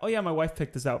 I'm like, oh yeah, my wife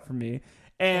picked this out for me,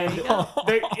 and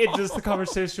the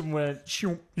conversation went,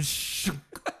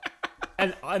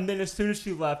 and then as soon as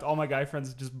she left, all my guy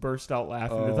friends just burst out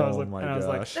laughing. Oh, I was like, my and I was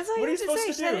like, gosh. That's all what you are have you to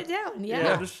supposed say. to Shut do? it down. Yeah,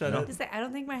 Yeah. just shut it. Just say, I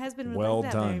don't think my husband would Well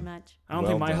like that very done. much. I don't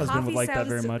Well think my done. husband would Coffee like that sounds-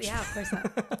 very much. Yeah, of course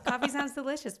not. Coffee sounds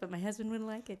delicious, but my husband wouldn't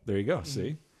like it. There you go.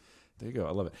 See? There you go.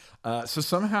 I love it. So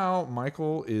somehow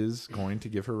Michael is going to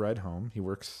give her a ride home. He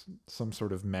works some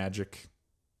sort of magic.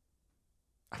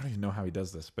 I don't even know how he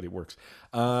does this, but it works.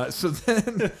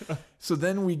 So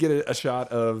then we get a shot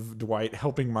of Dwight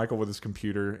helping Michael with his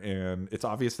computer, and it's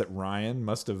obvious that Ryan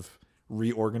must have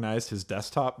reorganized his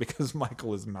desktop because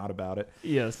Michael is not about it.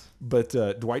 Yes. But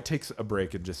Dwight takes a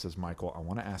break and just says, Michael, I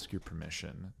want to ask your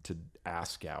permission to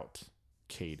ask out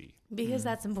Katie. Because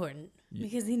that's important.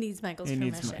 Because he needs Michael's He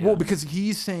needs permission. my- Well, because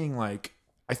he's saying, like,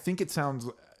 I think it sounds.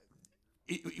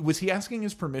 Was he asking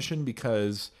his permission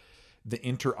because the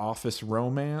inter-office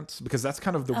romance? Because that's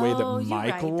kind of the way that you're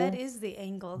Michael. right. That is the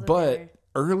angle. that But they're-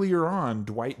 earlier on,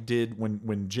 Dwight did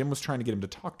when Jim was trying to get him to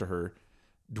talk to her.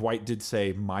 Dwight did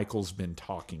say Michael's been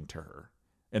talking to her,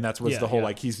 and that's was Yeah, the whole yeah.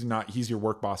 like he's your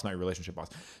work boss, not your relationship boss.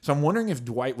 So I'm wondering if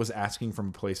Dwight was asking from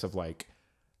a place of like,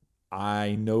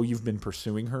 I know you've been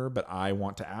pursuing her, but I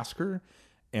want to ask her,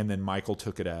 and then Michael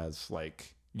took it as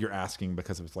like you're asking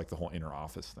because of like the whole inner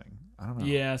office thing. I don't know.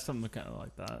 Yeah, something kind of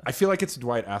like that. I feel like it's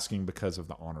Dwight asking because of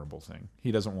the honorable thing.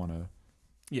 He doesn't want to.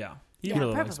 Yeah. He Yeah,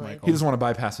 really likes probably. Michael. He doesn't want to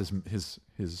bypass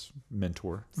his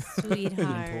mentor.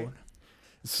 Sweetheart.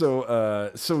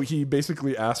 So he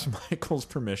basically asks Michael's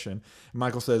permission.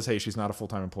 Michael says, "Hey, she's not a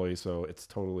full-time employee, so it's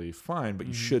totally fine. But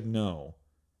you should know,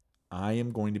 I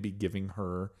am going to be giving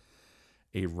her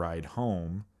a ride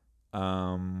home."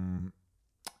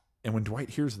 And when Dwight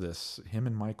hears this, him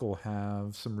and Michael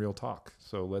have some real talk.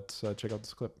 So let's check out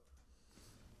this clip.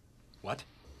 What?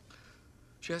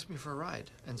 She asked me for a ride,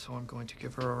 and so I'm going to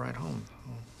give her a ride home.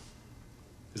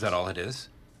 Is that all it is?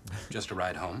 Just a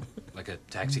ride home? Like a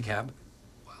taxi cab?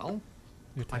 Well,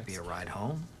 might be a ride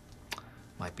home.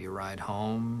 Might be a ride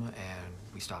home, and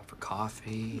we stop for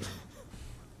coffee.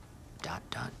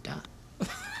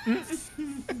 And ...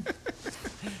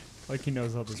 Like he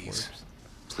knows how this Please. works.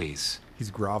 Please.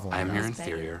 He's groveling. I am your That's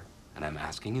better. inferior, and I'm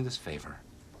asking you this favor.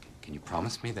 Can you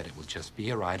promise me that it will just be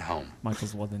a ride home?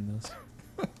 Michael's loving this.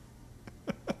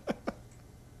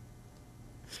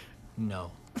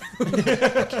 No. I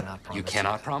cannot promise You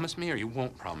cannot promise me, or you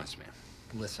won't promise me.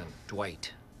 Listen,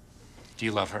 Dwight. Do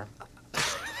you love her?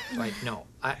 Dwight, no.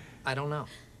 I don't know.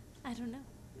 I don't know.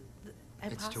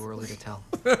 It's too early to tell.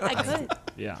 I could.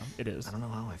 Yeah, it is. I don't know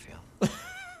how I feel.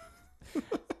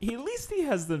 At least he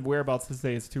has the whereabouts to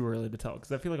say it's too early to tell.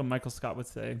 Because I feel like a Michael Scott would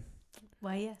say,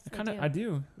 Why, yes. I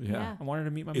do. Yeah. I wanted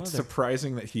to meet my It's mother.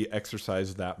 surprising that he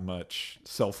exercised that much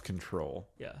self-control.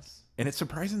 Yes. And it's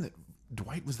surprising that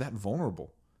Dwight was that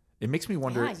vulnerable. It makes me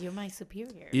wonder, Yeah, you're my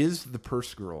superior. is the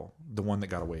purse girl the one that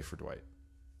got away for Dwight?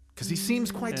 Because he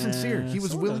seems quite sincere. He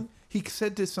was sorta. willing. He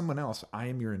said to someone else, I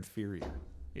am your inferior.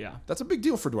 Yeah. That's a big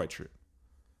deal for Dwight Schrute.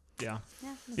 Yeah.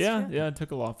 Yeah, that's Yeah. true. Yeah. It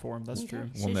took a lot for him. That's Okay. true.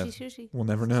 We'll Sushi, nev- sushi. We'll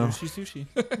never know. Sushi, sushi.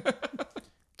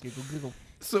 Giggle, giggle.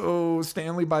 So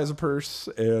Stanley buys a purse,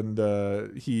 and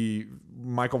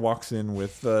Michael walks in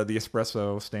with the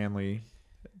espresso. Stanley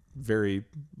very,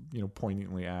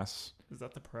 poignantly asks, Is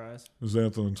that the prize? "Is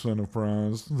that the incentive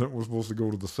prize that was supposed to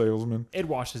go to the salesman?" It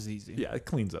washes easy. Yeah, it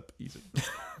cleans up easy.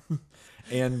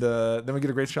 And then we get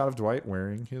a great shot of Dwight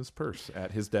wearing his purse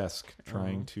at his desk,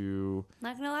 trying to.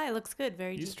 Not gonna lie, it looks good.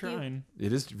 Very He's GQ. trying.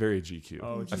 It is very GQ.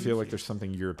 Oh, I feel like GQ. there's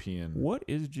something European. What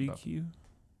is GQ?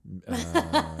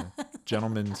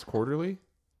 Gentleman's Quarterly.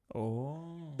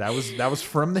 Oh. That was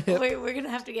from the hip. We're gonna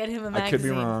have to get him a magazine. I could be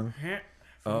wrong.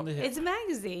 From the hip. It's a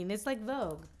magazine. It's like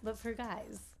Vogue, but for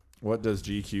guys. What does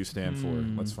GQ stand for?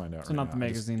 Let's find out. So not the now.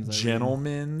 Just magazines I read.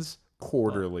 Gentleman's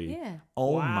Quarterly. Yeah.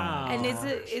 Oh Wow. my! And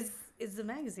it's a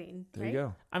magazine. There right? you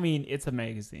go. I mean, it's a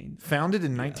magazine. Founded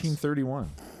in 1931.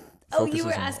 Oh, you Focuses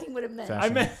were on asking what it meant.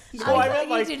 fashion. I meant. I Well, I thought meant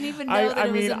you like. didn't even know that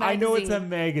it was a I know it's a magazine.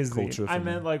 magazine. Culture I from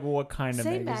meant like what kind of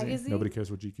Say magazine? magazine. Nobody cares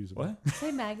what GQ's about. What?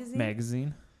 Say magazine.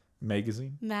 Magazine.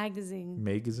 Magazine?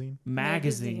 Magazine.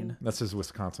 Magazine. That's his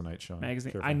Wisconsinite show.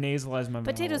 Magazine. Careful. I nasalize my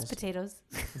Potatoes, vowels. potatoes.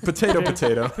 Potato.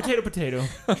 Potato.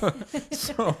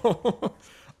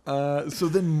 So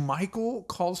then Michael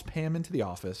calls Pam into the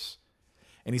office,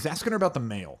 and he's asking her about the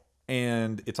mail.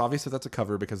 And it's obvious that that's a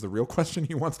cover, because the real question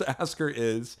he wants to ask her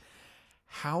is,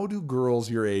 how do girls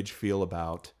your age feel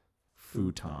about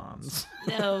futons?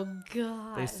 Oh,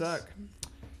 God. They suck.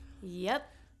 Yep.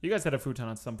 You guys had a futon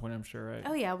at some point, I'm sure, right?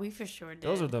 Oh, yeah, we for sure did.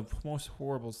 Those are the most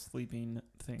horrible sleeping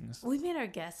things. We made our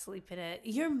guests sleep in it.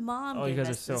 Your mom Oh, gave you guys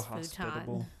are us so this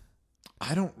hospitable. futon.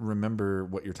 I don't remember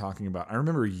what you're talking about. I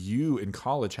remember you in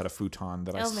college had a futon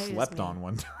that I Oh, maybe it was slept me. on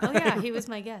one time. Oh, yeah, he was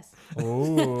my guest.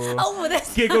 Oh. Oh,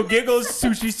 that's Giggle, giggles,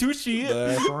 sushi.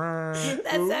 That's right.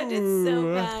 that sounded so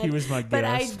Ooh, bad. he was my But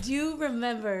I guest. do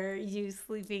remember you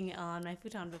sleeping on my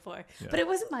futon before. Yeah. But it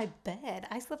wasn't my bed.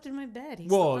 I slept in my bed. He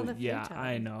slept Well, on the yeah, futon.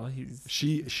 I know. He's.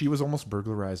 She was almost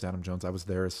burglarized, Adam Jones. I was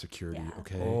there as security. Yeah.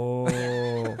 Okay.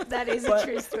 Oh. That is a But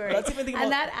true story. let's even think And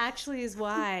about- that actually is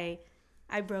why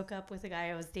I broke up with the guy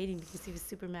I was dating, because he was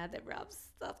super mad that Rob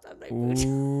slept on my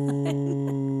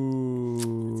futon.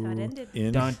 That's how it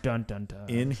ended. Dun dun dun dun.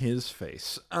 In his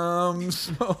face.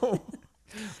 So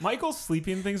Michael's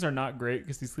sleeping things are not great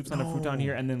because he sleeps on a futon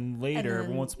here, and then later, And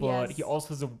then, won't spoil it. yes. He also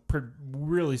has a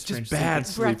really strange bad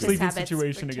sleeping, Breakfast sleeping habits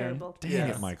situation are again. terrible. dang Yeah.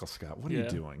 it, Michael Scott. What are Yeah. you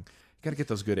doing? You got to get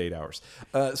those good 8 hours.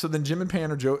 So then Jim and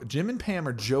Pam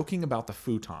are joking about the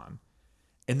futon,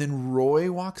 and then Roy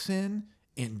walks in,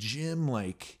 and Jim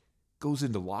like goes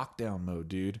into lockdown mode,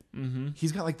 dude. Mm-hmm.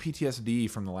 He's got like PTSD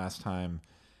from the last time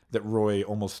that Roy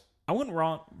almost I wouldn't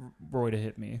want Roy to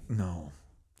hit me, no.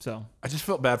 so I just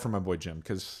felt bad for my boy Jim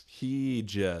because he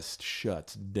just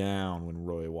shuts down when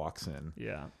Roy walks in.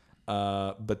 yeah.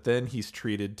 But then he's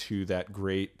treated to that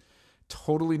great,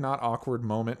 totally not awkward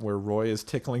moment where Roy is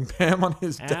tickling Pam on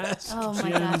his At desk. Oh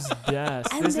my Jim's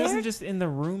desk. And This they're- isn't just in the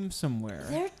room somewhere.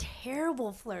 They're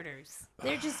terrible flirters.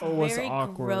 They're just Oh, it's very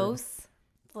awkward. gross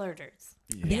flirters.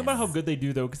 Think about how good they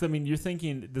do though, because I mean, you're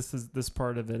thinking this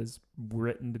part of it is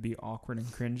written to be awkward and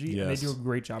cringy, and they Yes. do a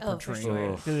great job Oh, for portraying sure.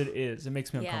 it because it is. It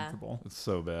makes me Yeah. uncomfortable. It's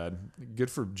so bad.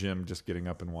 Good for Jim just getting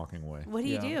up and walking away. What do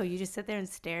you Yeah. do? You just sit there and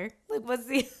stare? Like,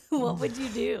 what would you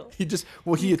do? He just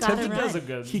he You gotta attempted run. Does a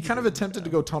good. he kind of attempted to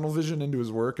go tunnel vision into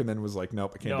his work and then was like,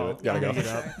 nope, I can't do it. Gotta go. Get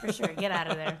up. For sure. Get out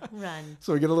of there. Run.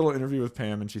 So we get a little interview with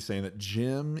Pam, and she's saying that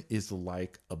Jim is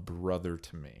like a brother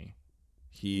to me.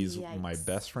 He's my Yikes.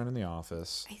 best friend in the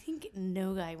office. I think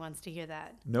no guy wants to hear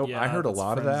that. Nope, Yeah, I heard a that's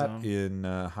lot of friend that zone. in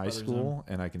high Brother school,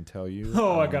 and I can tell you.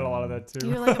 Oh, I got a lot of that too.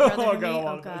 You're like a brother I to me? got a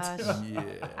lot Oh, of that, gosh. too.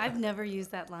 Yeah. I've never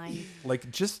used that line. Like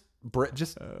just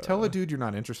tell a dude you're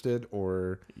not interested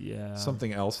or Yeah.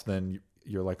 something else, then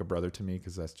you're like a brother to me,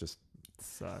 because that's just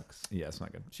Sucks. it's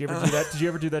not good. Did you ever do that? Did you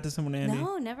ever do that to someone, Andy?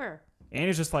 No, never.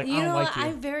 Andy's just like, You I don't know like what?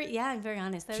 you. I'm very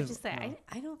honest. I would She's- just say, no.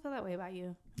 I don't feel that way about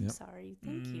you. I'm Yep. sorry.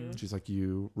 Thank you. She's like,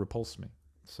 you repulse me.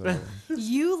 So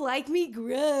You like me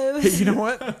gross. hey, you know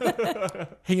what?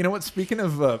 Hey, you know what? Speaking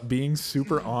of being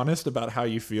super honest about how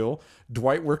you feel,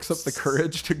 Dwight works up the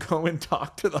courage to go and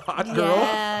talk to the hot girl,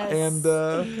 Yes. and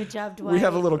Good job, Dwight. we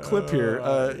have a little clip here.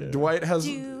 Dwight has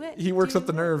Do it, he works do up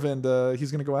the it. nerve, and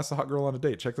he's gonna go ask the hot girl on a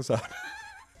date. Check this out.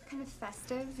 Kind of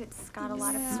festive. It's got a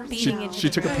lot of Beating it She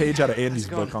took a page out of Andy's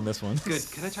going? book on this one. Good.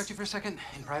 Can I talk to you for a second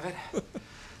in private?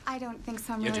 I don't think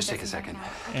so. I'm Yeah, really just take a busy right second.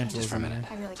 now. Angela's Just for a in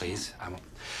minute, I really please.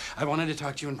 I wanted to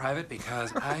talk to you in private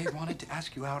because I wanted to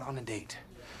ask you out on a date.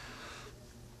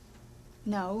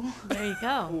 No. There you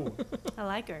go. I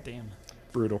like her. Damn.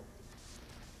 Brutal.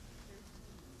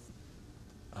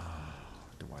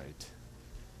 Dwight.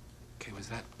 Okay, was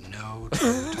that no to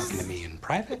talking to me in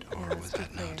private, or let's was be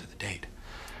that no clear. to the date?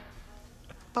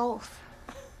 Both.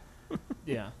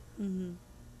 Yeah. Mm-hmm.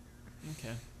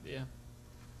 Okay. Yeah.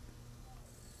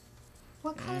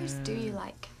 What colors do you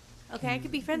like? Okay, I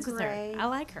could be friends with Gray. her. I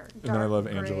like her. And then I love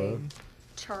Dark Angela. gray,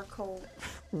 Charcoal.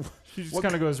 She just What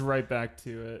kind of goes right back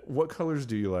to it. What colors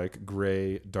do you like?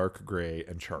 Gray, dark gray,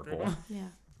 and charcoal. Yeah.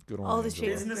 Good old All the Angela.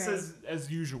 shades. Business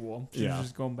as usual. She's Yeah.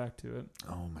 just going back to it.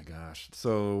 Oh my gosh.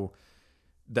 So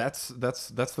that's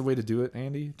the way to do it,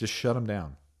 Andy. Just shut him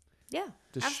down. Yeah,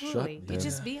 Just absolutely. shut You them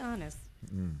just be honest.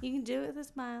 Mm. You can do it with a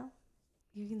smile.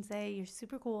 You can say you're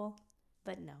super cool,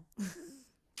 but no.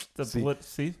 The See- blitz.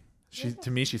 See?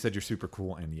 To me, she said you're super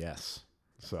cool, and yes.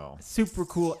 So Super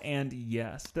cool and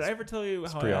yes. Did I ever tell you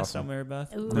how I pretty asked awesome. out Mary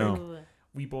Beth? Ooh. No.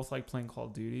 We both like playing Call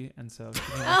of Duty, and so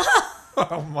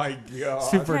oh my god.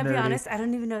 super Can I be nerdy. honest? I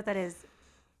don't even know what that is.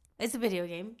 It's a video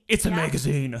game. It's a Yeah.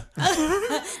 magazine.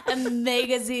 A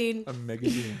magazine. A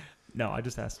magazine. No, I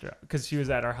just asked her because she was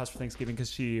at our house for Thanksgiving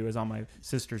because she was on my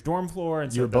sister's dorm floor.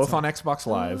 And so You were that's both on Xbox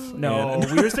Live. No,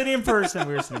 and- we were sitting in person.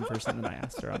 And I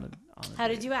asked her on the How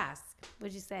did you ask?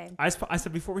 What'd you say? I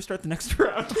said before we start the next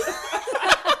round.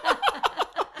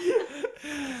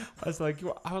 I was like,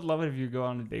 I would love it if you go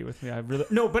on a date with me.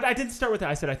 But I didn't start with that.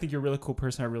 I said, I think you're a really cool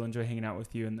person. I really enjoy hanging out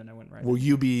with you. And then I went right. Will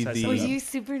you be So I the? said Were that. you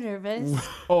super nervous?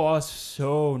 Oh, I was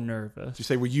so nervous. Did you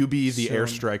say, will you be the So-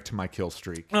 airstrike to my kill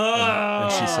streak? Oh,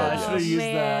 and she said I yes. should have used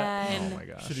that. Man. Oh my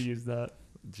gosh. Should have used that.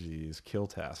 Jeez,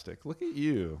 Killtastic. Look at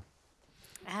you.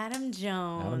 Adam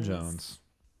Jones. Adam Jones.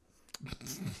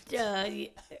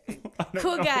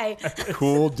 Cool guy.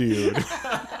 Cool dude.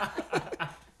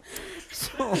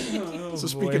 So Oh,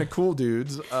 speaking boy. of cool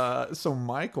dudes, so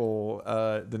Michael,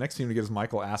 the next scene we get is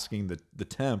Michael asking the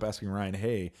temp, asking Ryan,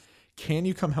 hey, can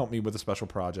you come help me with a special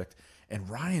project? And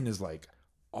Ryan is like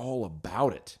all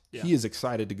about it. Yeah. He is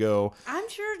excited to go. I'm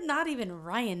sure not even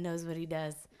Ryan knows what he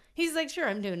does. He's like, sure,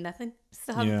 I'm doing nothing.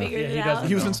 Still haven't Yeah. figured Yeah, it he out. doesn't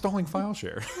He was know. installing file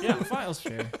share. Yeah, file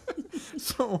share.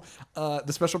 So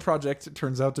the special project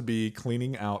turns out to be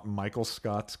cleaning out Michael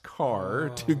Scott's car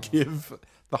to give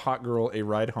the hot girl a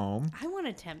ride home. I want to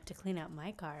attempt to clean out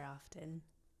my car often.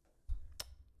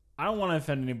 I don't want to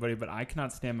offend anybody, but I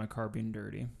cannot stand my car being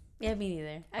dirty. Yeah, me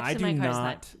neither. I Actually, do my car's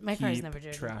not my car's keep never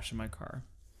dirty. trash in my car.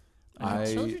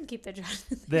 Children keep their trash.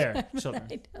 in There, car, but children.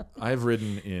 I don't. I've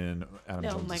ridden in Adam No,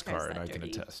 my Jones's car's car, and not I can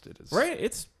dirty. attest it is Right?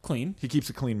 It's clean. He keeps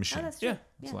a clean Oh, machine. that's true. Yeah.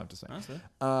 That's all I have to say. That's it.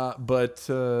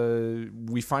 But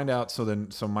we find out.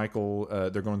 So Michael,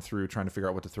 they're going through trying to figure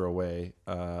out what to throw away.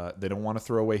 They don't want to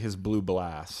throw away his Blue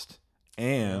Blast,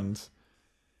 and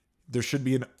there should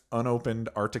be an unopened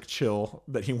Arctic Chill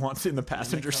that he wants in the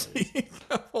passenger seat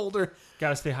holder.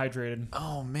 Gotta stay hydrated.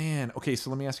 Oh man. Okay, so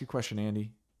let me ask you a question,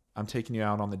 Andy. I'm taking you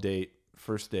out on the date,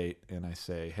 first date, and I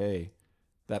say, hey,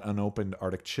 that unopened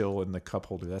Arctic Chill in the cup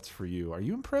holder, that's for you. Are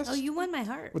you impressed? Oh, you won my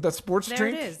heart. with that sports There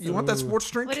drink? it is. You want that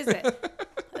sports drink? What is it?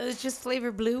 It's just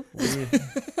flavor blue. No,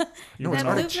 it's That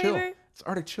Arctic blue Chill. flavor? It's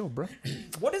Arctic Chill, bro.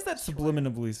 What does that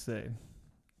subliminally say?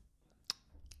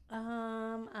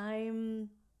 I'm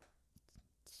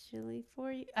chilly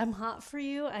for you. I'm hot for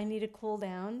you. I need to cool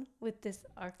down with this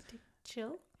Arctic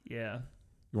Chill. Yeah.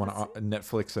 You want to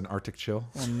Netflix and Arctic Chill?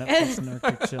 Well, Netflix and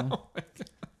Arctic Chill.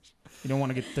 You don't want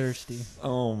to get thirsty.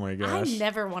 Oh my I gosh.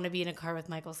 never want to be in a car with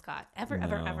Michael Scott. Ever,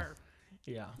 ever, No. ever.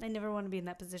 Yeah. I never want to be in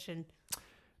that position.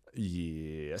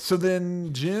 Yeah. So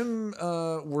then Jim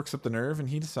works up the nerve and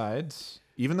he decides,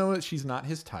 even though she's not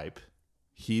his type,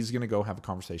 he's going to go have a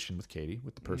conversation with Katie,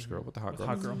 with the purse girl, with the hot girl.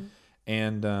 Hot girl.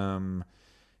 And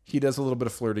he does a little bit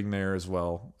of flirting there as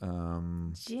well.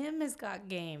 Jim has got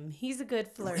game. He's a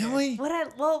good flirter. Really? What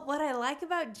I like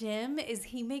about Jim is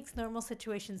he makes normal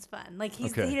situations fun. Like he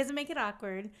doesn't make it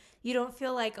awkward. You don't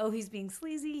feel like, oh, he's being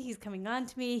sleazy. He's coming on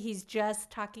to me. He's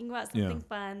just talking about something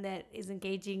fun that is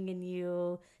engaging and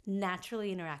you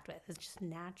naturally interact with. It's just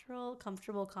natural,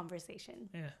 comfortable conversation.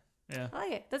 Yeah. Yeah. I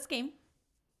like it. That's game.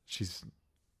 She's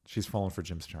falling for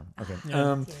Jim's charm. Okay.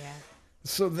 Yeah. Yeah.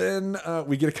 So then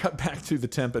we get a cut back to the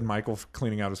temp and Michael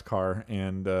cleaning out his car,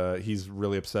 and he's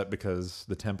really upset because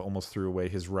the temp almost threw away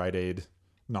his Rite Aid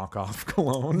knockoff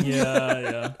cologne. Yeah.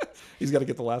 Yeah. He's got to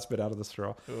get the last bit out of the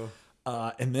straw.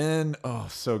 And then, oh,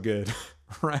 so good.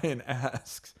 Ryan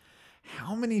asks,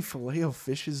 how many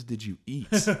Filet-O-Fishes did you eat?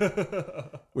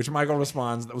 Which Michael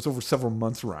responds, that was over several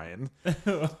months, Ryan.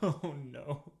 Oh,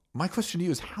 no. My question to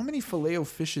you is, how many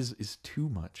Filet-O-Fishes is too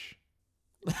much?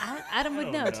 Adam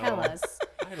would know. Tell us.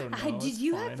 I don't know. Did It's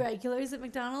you fine. have regulars at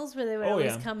McDonald's where they would Oh,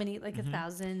 always yeah. come and eat like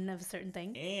 1,000 of a certain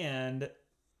thing? And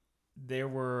there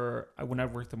were, when I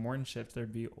worked the morning shift,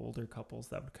 there'd be older couples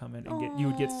that would come in and you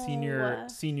would get senior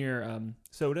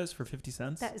sodas for 50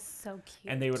 cents. That is so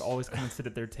cute. And they would always come and sit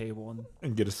at their table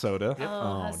And get a soda? Oh,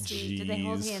 how sweet. jeez. Did they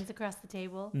hold hands across the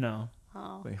table? no.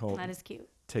 Oh, They hold- not as cute.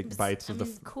 Take bites of the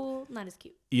cool, not as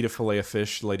cute. eat a fillet of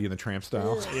fish, Lady in the Tramp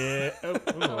style. Ugh. Yeah.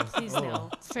 Oh, please no.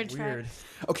 French fry. Weird.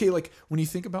 Okay, like when you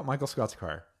think about Michael Scott's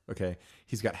car, okay,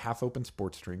 he's got half-open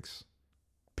sports drinks,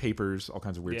 papers, all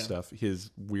kinds of weird Yeah. stuff.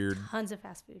 His weird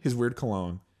fast food.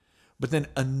 cologne, but then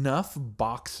enough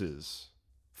boxes,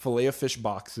 fillet of fish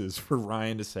boxes, for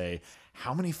Ryan to say,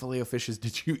 "How many fillet of fishes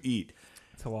did you eat?"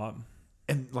 It's a lot.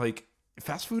 And like,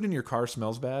 fast food in your car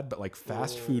smells bad, but like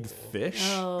fast food fish.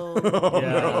 Oh,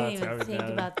 Yeah, I that's didn't even gotta be think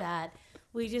bad. about that.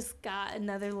 We just got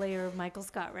another layer of Michael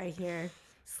Scott right here.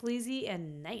 Sleazy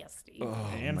and nasty. Oh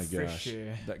And my gosh, fishy.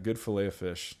 that good fillet of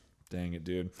fish. Dang it,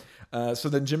 dude. So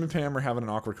then Jim and Pam are having an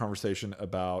awkward conversation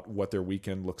about what their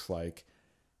weekend looks like.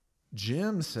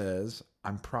 Jim says,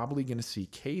 I'm probably going to see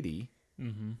Katie.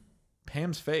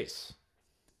 Pam's face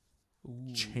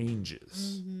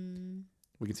changes.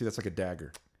 We can see that's like a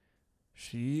dagger.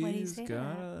 What do you say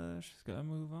to She's gotta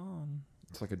move on.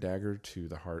 It's like a dagger to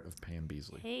the heart of Pam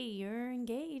Beesly. Hey, you're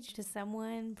engaged to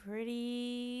someone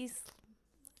pretty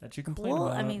That you complain cool.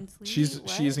 about. I mean, sweet,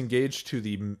 She is engaged to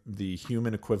the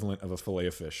human equivalent of a fillet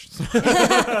of fish.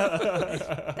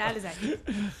 that is accurate.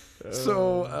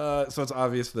 So it's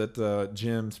obvious that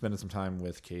Jim spending some time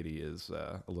with Katie is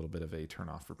a little bit of a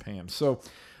turnoff for Pam. So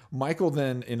Michael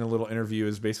then in a little interview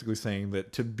is basically saying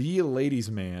that to be a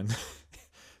ladies' man,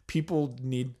 people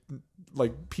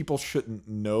shouldn't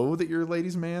know that you're a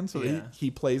ladies' man. So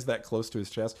he plays that close to his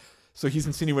chest. So he's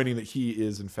insinuating that he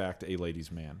is in fact a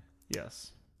ladies' man.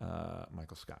 Yes.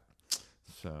 Michael Scott.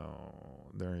 So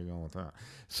there you go with that.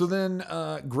 So then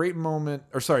great moment,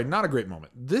 or sorry, not a great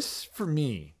moment. This for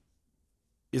me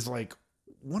is like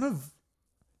one of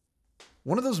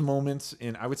those moments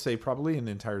in, I would say probably in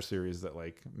the entire series that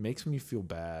like makes me feel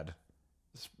bad,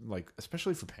 like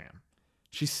especially for Pam.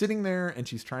 She's sitting there and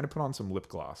she's trying to put on some lip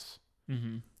gloss.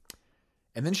 Mm-hmm.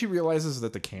 And then she realizes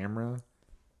that the camera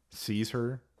sees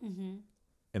her. Mm-hmm.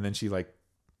 And then she like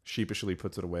sheepishly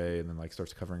puts it away and then like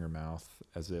starts covering her mouth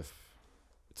as if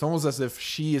it's almost as if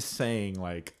she is saying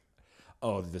like,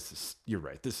 oh, you're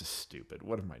right. This is stupid.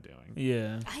 What am I doing?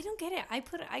 Yeah. I don't get it.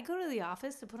 I go to the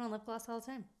office to put on lip gloss all the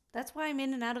time. That's why I'm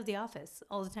in and out of the office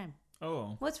all the time.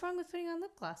 Oh. What's wrong with putting on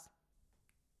lip gloss?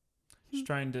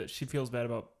 She feels bad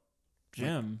about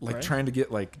Jim. Like right? trying to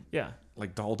get like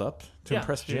dolled up to Yeah,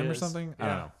 impress she Jim or is. something. Yeah. I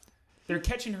don't know. They're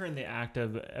catching her in the act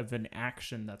of an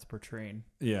action that's portraying.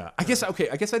 Yeah. I guess I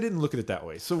didn't look at it that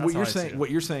way. So That's what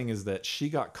you're saying is that she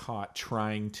got caught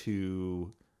trying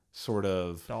to sort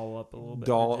of doll up a little bit.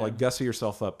 for Jim. like gussy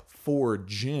herself up for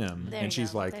Jim, There and you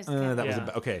she's go. like, There's that was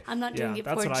the- okay. I'm not doing Yeah, it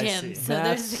that's for what I Jim. see. So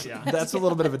That's there's that's a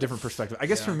little bit of a different perspective. I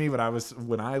guess for me, when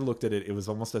I looked at it, it was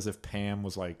almost as if Pam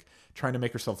was like trying to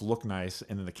make herself look nice,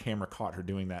 and then the camera caught her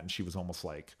doing that, and she was almost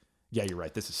like, yeah, you're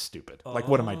right. This is stupid. Like,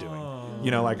 what am I doing?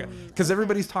 You know, like, because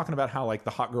everybody's talking about how like the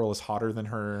hot girl is hotter than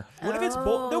her. What if it's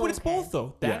both? No, but it's okay. both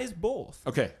though. That Yeah. is both.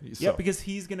 Okay. Yeah, because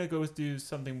he's gonna go do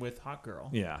something with Hot Girl.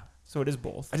 yeah. So it is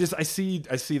both. I see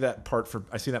that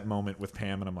that moment with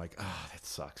Pam, and I'm like, that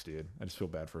sucks, dude. I just feel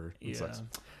bad for her. It sucks.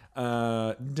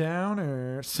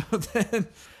 Downer. So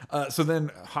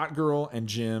then Hot Girl and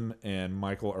Jim and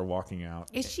Michael are walking out.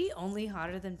 Is she only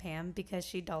hotter than Pam because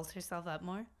she dolls herself up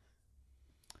more?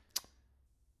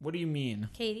 What do you mean?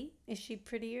 Katie, is she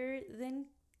prettier than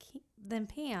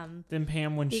Pam? Then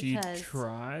Pam, when she Because-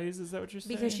 tries, is that what you're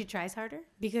saying? Because she tries harder?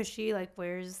 Because she like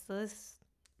wears this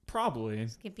probably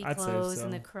skimpy I'd say clothes so.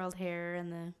 and the curled hair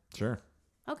and the Sure.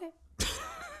 okay,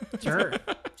 Sure,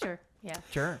 yeah.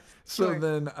 sure. So Sure.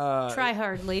 then Try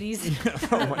hard, ladies.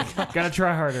 oh my god. Gotta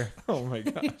try harder. Oh my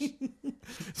gosh.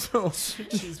 So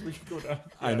Jeez, we can go down.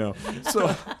 I know. So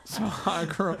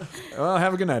Hot Girl. Well,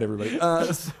 have a good night, everybody.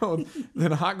 So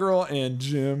then Hot Girl and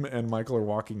Jim and Michael are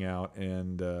walking out,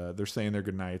 and they're saying their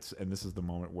good nights. And this is the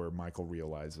moment where Michael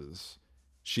realizes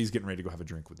she's getting ready to go have a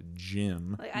drink with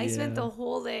Jim. Like I spent the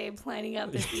whole day planning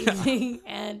out this evening,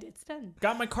 and it's done.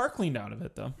 Got my car cleaned out of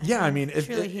it though. Yeah, I mean, if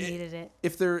Truly, he needed it.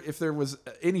 if there was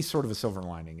any sort of a silver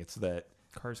lining, it's that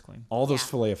Car's clean. all those Yeah.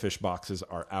 fillet of fish boxes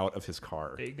are out of his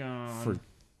car. They gone. For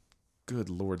good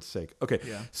Lord's sake. Okay,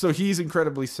 Yeah. so he's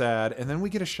incredibly sad, and then we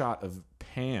get a shot of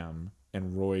Pam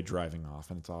and Roy driving off,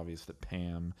 and it's obvious that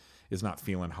Pam is not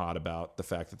feeling hot about the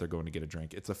fact that they're going to get a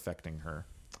drink. It's affecting her.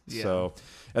 Yeah. So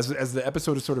as the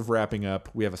episode is sort of wrapping up,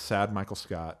 we have a sad Michael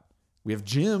Scott. We have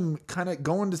Jim kind of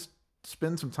going to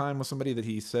spend some time with somebody that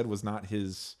he said was not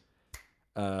his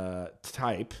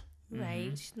type.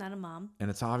 Right? She's not a mom. And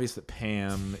it's obvious that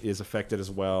Pam is affected as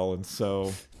well. And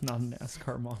so Not a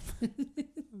NASCAR mom.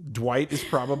 Dwight is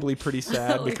probably pretty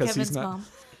sad Or because Kevin's mom.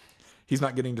 he's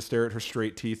not getting to stare at her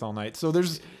straight teeth all night. So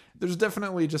there's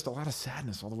definitely just a lot of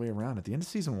sadness all the way around at the end of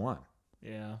season 1.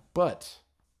 Yeah. But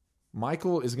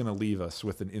Michael is going to leave us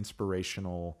with an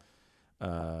inspirational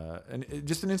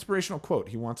just an inspirational quote.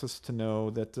 He wants us to know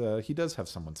that he does have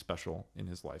someone special in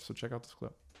his life. So check out this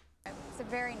clip. It's a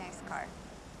very nice car.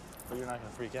 But you're not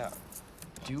gonna freak out.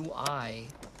 Do I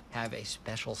have a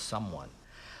special someone?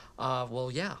 Well,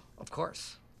 yeah, of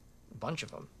course. A bunch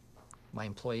of them. My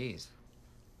employees.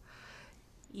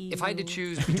 If I had to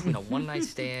choose between a one-night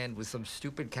stand with some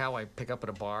stupid cow I pick up at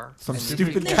a bar... Some and the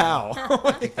stupid big cow.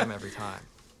 I pick them every time.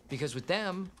 Because with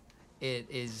them, it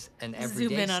is an everyday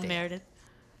Zoom in on stand. Meredith.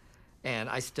 And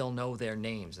I still know their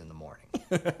names in the morning.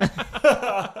 Good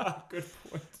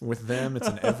point. With them, it's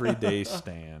an everyday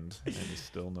stand, and he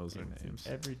still knows their names.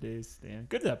 Everyday stand.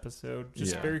 Good episode.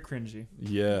 Just Yeah. very cringy.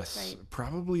 Yes, Right.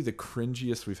 probably the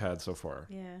cringiest we've had so far.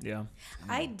 Yeah. Yeah.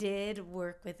 I did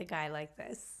work with a guy like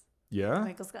this. Yeah.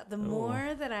 Michael Scott. The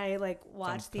more that I like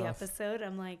watch Sounds the tough. episode,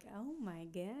 I'm like, oh my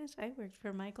gosh, I worked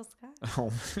for Michael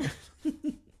Scott.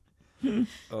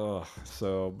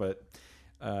 Oh. But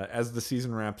as the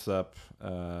season wraps up,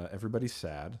 everybody's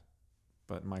sad,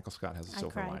 but Michael Scott has a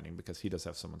silver cried. lining because he does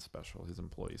have someone special, his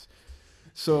employees.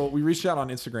 So we reached out on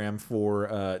Instagram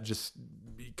for just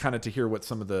kind of to hear what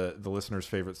some of the listeners'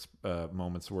 favorite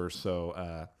moments were.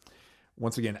 So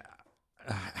once again,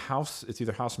 it's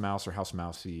either House Mouse or House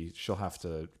Mousy. She'll have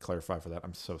to clarify for that.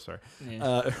 I'm so sorry.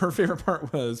 Yeah. Her favorite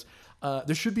part was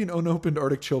there should be an unopened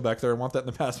Arctic Chill back there. I want that in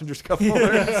the passenger's cup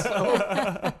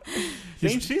holder.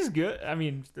 Dang, she's good. I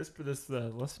mean, this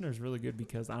listener is really good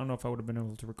because I don't know if I would have been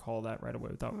able to recall that right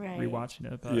away without Right.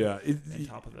 rewatching it. But Yeah, on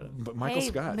top of it, But Michael Hey,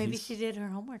 Scott, maybe he's- she did her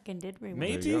homework and did rewatch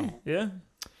maybe, you go. yeah.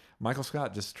 Michael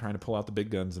Scott just trying to pull out the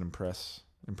big guns and impress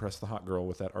the hot girl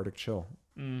with that Arctic Chill.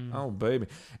 Mm. Oh baby!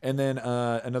 And then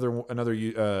another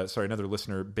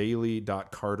listener,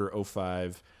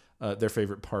 Bailey.Carter05. Their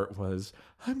favorite part was,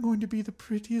 "I'm going to be the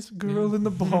prettiest girl in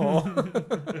the ball."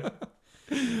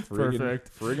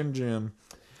 Perfect. Friggin' Jim.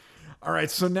 All right,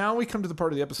 so now we come to the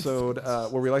part of the episode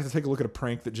where we like to take a look at a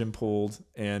prank that Jim pulled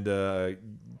and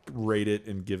rate it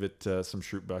and give it some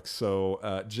Shroot Bucks.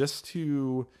 So just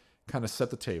to kind of set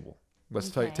the table,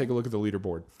 let's Okay. take a look at the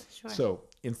leaderboard. Sure. So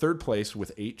in third place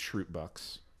with 8 Shroot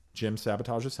Bucks, Jim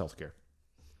sabotages healthcare.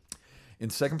 In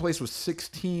second place with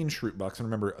 16 Shroot Bucks, and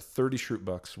remember, 30 Shroot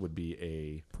Bucks would be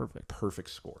a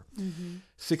perfect score.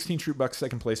 16 Shroot Bucks,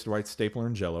 second place, Dwight Stapler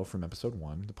and Jello from episode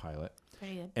 1, the pilot.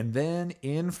 Pretty good. And then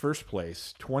in first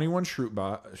place, 21 Shroot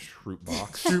Box.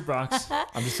 Shoot box.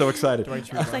 I'm just so excited. Dwight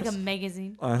Schrute It's like a box.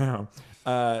 magazine. I know.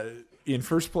 In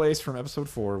first place from episode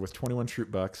 4 with 21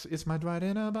 Shroot Bucks, it's my Dwight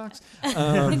in a box.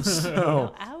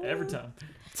 So Ow. Every time.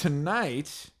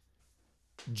 tonight,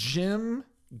 Jim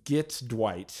gets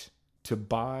Dwight to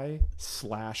buy/wear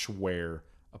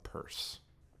a purse.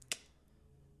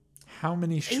 How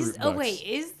many Shroot Bucks? Oh wait,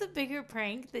 is the bigger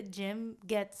prank that Jim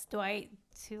gets Dwight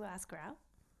to ask her out?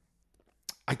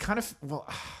 I kind of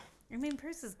I mean,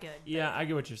 purse is good. Yeah, I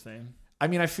get what you're saying. I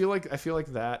mean, I feel like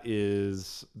that's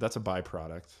a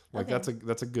byproduct. Like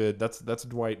Okay. that's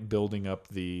Dwight building up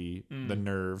the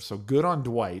nerve. So good on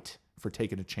Dwight for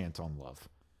taking a chance on love.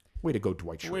 Way to go,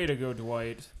 Dwight Schrute. Way to go,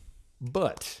 Dwight.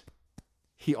 But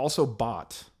he also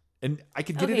bought, and I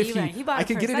could get Okay, it if you're right. He bought a I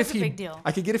could purse. get it That's if a he big deal.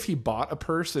 I could get if he bought a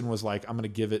purse and was like, I'm going to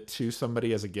give it to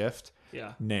somebody as a gift.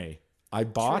 Yeah. Nay. I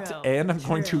bought True, and I'm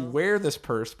going to true. wear this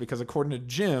purse because according to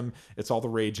Jim, it's all the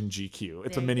rage in GQ.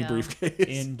 It's There a you mini go. briefcase.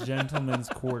 In Gentleman's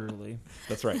Quarterly.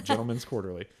 That's right, Gentleman's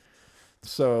Quarterly.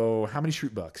 So how many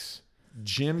Shroot Bucks?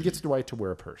 Jim gets Dwight to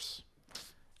wear a purse.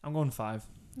 I'm going 5.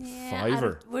 Yeah,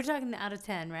 Fiver. we're talking out of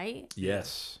 10, right?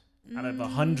 Yes. Out of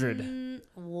 100.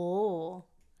 Whoa.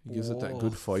 He gives it that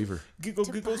good fiver. Giggle,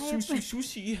 To giggle, buy a sushi,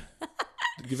 sushi.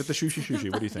 Give it the shushy.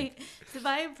 What do you think? To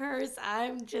buy a purse,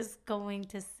 I'm just going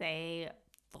to say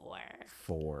 4.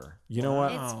 4. You know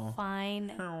what? Wow. It's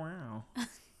fine. Oh, wow.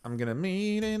 I'm gonna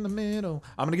meet in the middle.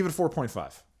 I'm gonna give it a 4.5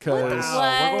 What? because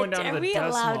Wow, we're going down to Are the we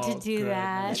allowed to decimal. do Good.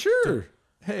 that? sure.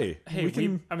 Hey, Hey, we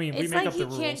can. we It's make like up the you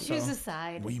rules. can't choose so. a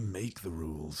side. We make the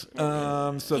rules.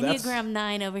 So that's Enneagram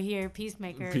 9 over here,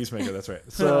 Peacemaker. Peacemaker. That's right.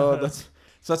 So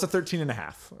that's a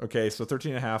 13.5. Okay, so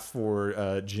 13.5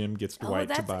 for Jim gets Oh, Dwight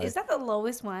to buy. is that the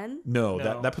lowest one? No,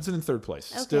 No. that puts it in third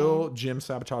place. Okay. Still, Jim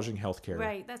sabotaging healthcare.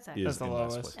 Right, that's it. is That's the in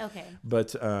last lowest. place. Okay.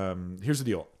 But here's the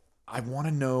deal. I want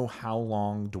to know how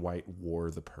long Dwight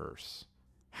wore the purse.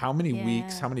 How many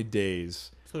weeks? Yeah. How many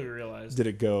days So you realized. did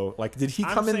it go? Like, did he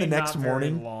I'm come in the saying next not very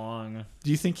morning? long.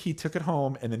 Do you think he took it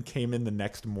home and then came in the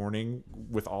next morning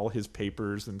with all his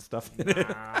papers and stuff in it?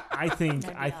 I think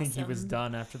That'd be he was awesome.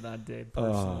 done after that day, Oh,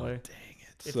 personally. dang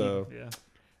it. If So he- yeah.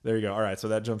 there you go. All right, so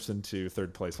that jumps into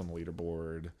third place on the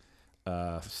leaderboard.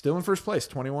 Still in first place,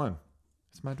 21.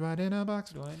 It's my Dwight in a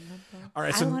box. All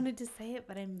right, I so wanted to say it,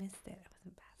 but I missed it. I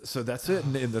wasn't fast. so that's it.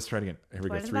 And let's try it again. Here we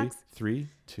go. Dwight in a box? 3,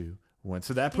 2, 1.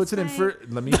 So that puts It's it in fine. first.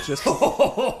 Let me just.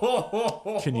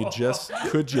 Could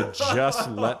you just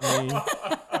let me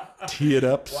tee it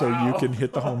up so you can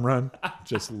hit the home run?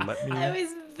 Just let me. I was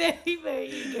very, very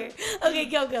eager. Okay,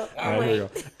 go. All right, here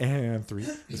we go. And 3.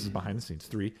 This is behind the scenes.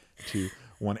 3, 2,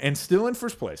 1. And still in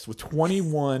first place with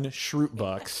 21 Shroot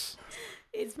Bucks.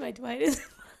 It's my Dwight.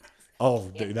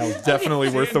 Oh, dude, that was definitely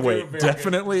worth the wait.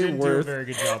 Definitely Didn't do a worth. very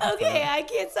good job. with Okay, I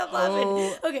can't stop laughing.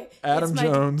 Oh, Okay, Adam it's my,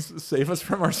 Jones, save us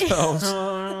from ourselves. that.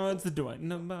 Oh, it's the Dwight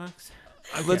in a box.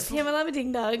 Tamalama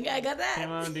ding dong. I got that.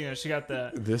 Tamalama, she got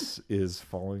that. This is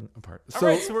falling apart. All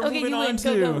right, so we're Okay, moving you on win.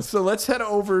 to. Go, go. So let's head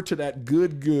over to that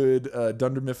good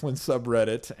Dunder Mifflin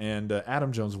subreddit. And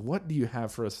Adam Jones, what do you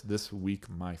have for us this week,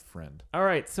 my friend? All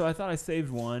right, so I thought I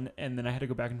saved one, and then I had to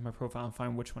go back into my profile and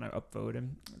find which one I upvoted.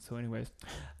 So, anyways,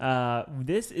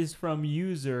 this is from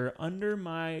user Under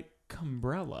My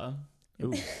Cumbrella.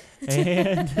 Ooh.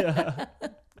 And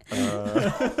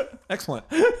Excellent.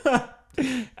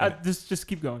 just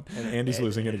keep going. And Andy's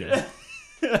losing it again.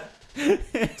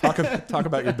 Talk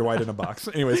about your Dwight in a box.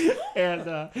 Anyways,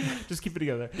 And just keep it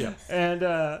together. Yeah. And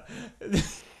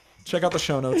check out the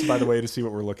show notes, by the way, to see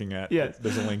what we're looking at. Yes.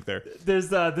 There's a link there. there's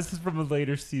this is from a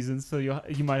later season, so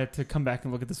you might have to come back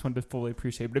and look at this one to fully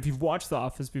appreciate. But if you've watched The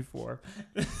Office before,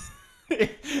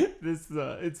 it's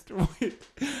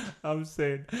I'm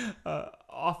saying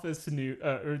Office noob,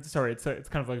 or sorry, it's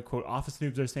kind of like a quote. Office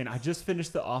noobs are saying, "I just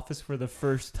finished The Office for the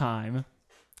first time."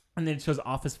 And then it shows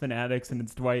Office Fanatics, and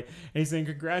it's Dwight. And he's saying,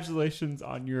 "Congratulations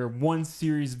on your one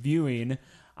series viewing.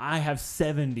 I have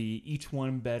 70, each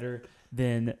one better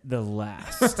than the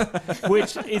last."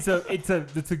 Which is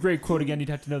it's a great quote. Again, you'd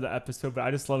have to know the episode, but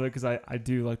I just love it because I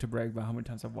do like to brag about how many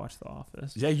times I've watched The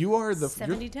Office. Yeah, you are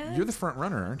 70 times? you're the front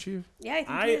runner, aren't you? Yeah, I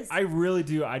think it is. I really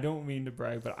do. I don't mean to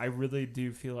brag, but I really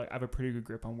do feel like I have a pretty good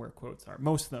grip on where quotes are.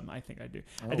 Most of them, I think I do.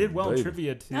 I did well baby. in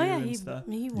trivia too. Oh yeah, and he stuff.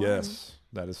 won. Yes,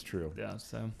 that is true. Yeah,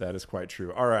 so That is quite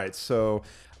true. All right, so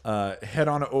head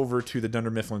on over to the Dunder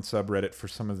Mifflin subreddit for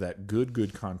some of that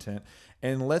good content,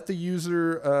 and let the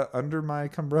user Under My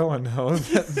Cumbrella know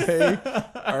that they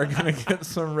are going to get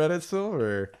some Reddit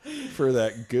silver for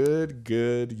that good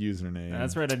username.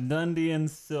 that's right, a Dundee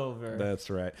and Silver. That's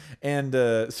right. And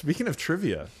speaking of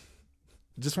trivia,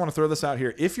 just want to throw this out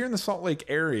here. If you're in the Salt Lake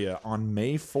area on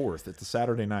May 4th, it's a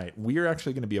Saturday night, we are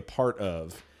actually going to be a part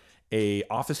of a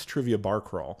Office trivia bar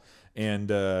crawl. And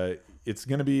it's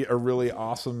going to be a really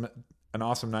awesome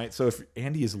night. So if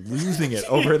Andy is losing it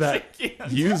over that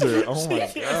user, oh my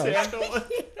gosh.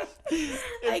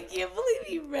 I can't believe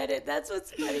you read it. That's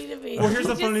what's funny to me. Well, here's You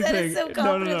the just funny said thing. it so No.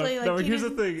 confidently, like you Here's the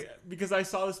didn't- thing. Because I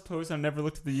saw this post, I never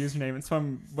looked at the username, and so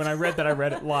when I read that, I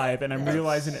read it live, and I'm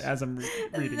realizing it as I'm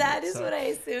reading That it. is so. what I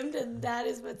assumed, and that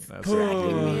is what's That's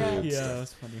cracking me right. up. Yeah,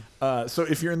 that's funny. So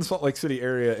if you're in the Salt Lake City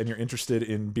area and you're interested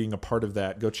in being a part of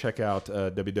that, go check out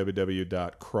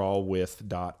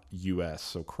www.crawlwith.us.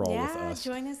 So crawl with Yeah, us.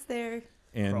 join us there.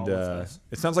 And Crawl with us.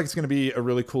 it sounds like it's going to be a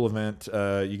really cool event.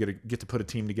 You get to put a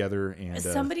team together, and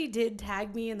Somebody did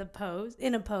tag me in a post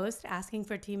asking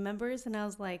for team members, and I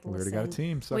was like, we "Listen, already got a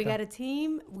team. we sucker. got a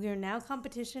team. We are now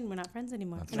competition. We're not friends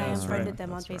anymore." That's and I right. unfriended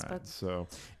them on That's Facebook. right. So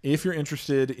if you're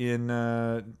interested in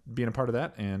being a part of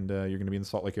that, and you're going to be in the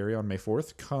Salt Lake area on May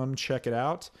 4th, come check it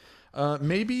out.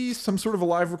 Maybe some sort of a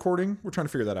live recording. We're trying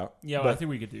to figure that out. Yeah, But I think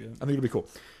we could do it. I think it'll be cool.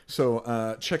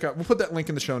 So check out. We'll put that link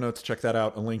in the show notes. Check that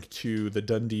out. A link to the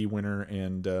Dundee winner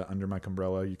and Under My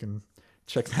Cumbrella. You can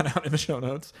check that out in the show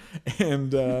notes.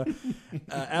 And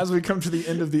as we come to the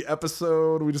end of the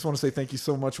episode, we just want to say thank you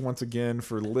so much once again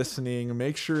for listening.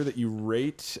 Make sure that you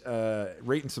rate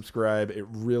and subscribe. It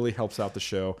really helps out the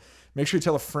show. Make sure you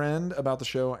tell a friend about the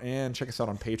show, and check us out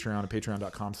on Patreon at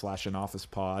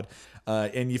patreon.com/anofficepod.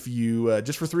 And if you,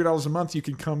 just for $3 a month, you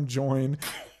can come join.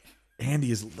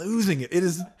 Andy is losing it. It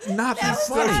is not that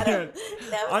funny.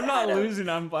 I'm not losing.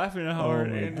 I'm laughing at how hard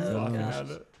my Andy's laughing gosh. at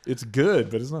it. It's good,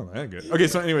 but it's not that good. Okay,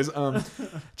 so anyways,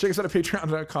 check us out at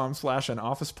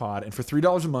patreon.com/anofficepod. And for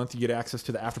 $3 a month, you get access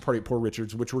to the after party at Poor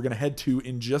Richard's, which we're going to head to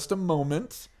in just a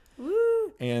moment.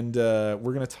 And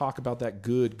we're going to talk about that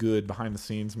good behind the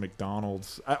scenes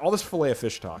McDonald's. All this filet of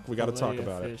fish talk. We got to talk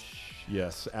about it.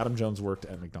 Yes, Adam Jones worked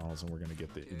at McDonald's, and we're going to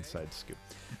get the inside scoop.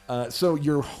 So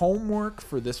your homework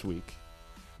for this week,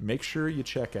 make sure you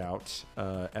check out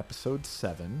episode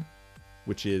 7,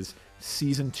 which is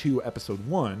season 2, episode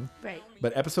 1. Right.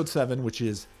 But episode 7, which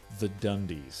is the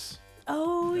Dundies.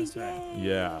 Oh, That's yeah. right.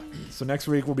 Yeah. So next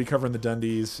week we'll be covering the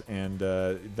Dundies, and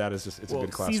that is just—it's a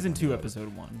good classic. Season one. 2,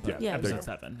 episode 1. But Yeah, episode there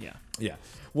 7. Yeah. Yeah.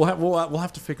 We'll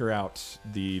have to figure out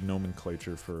the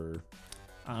nomenclature for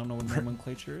I don't know what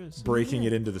nomenclature is. breaking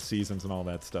it into the seasons and all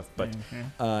that stuff. But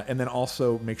and then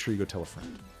also make sure you go tell a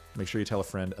friend. Make sure you tell a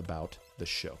friend about the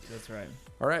show. That's right.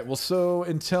 All right. Well, so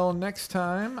until next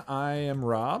time, I am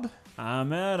Rob.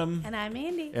 I'm Adam. And I'm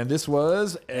Andy. And this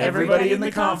was Everybody in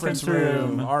the Conference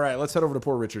Room. All right, let's head over to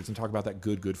Poor Richard's and talk about that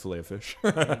good filet of fish.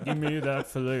 Give me that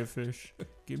filet of fish.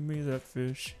 Give me that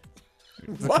fish.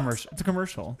 It's a What? commercial. It's a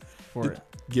commercial for it.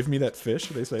 Give me that fish.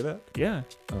 They say that? Yeah.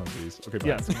 Oh, jeez. Okay, bye.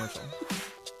 Yeah, it's a commercial.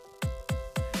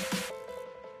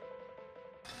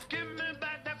 Give me back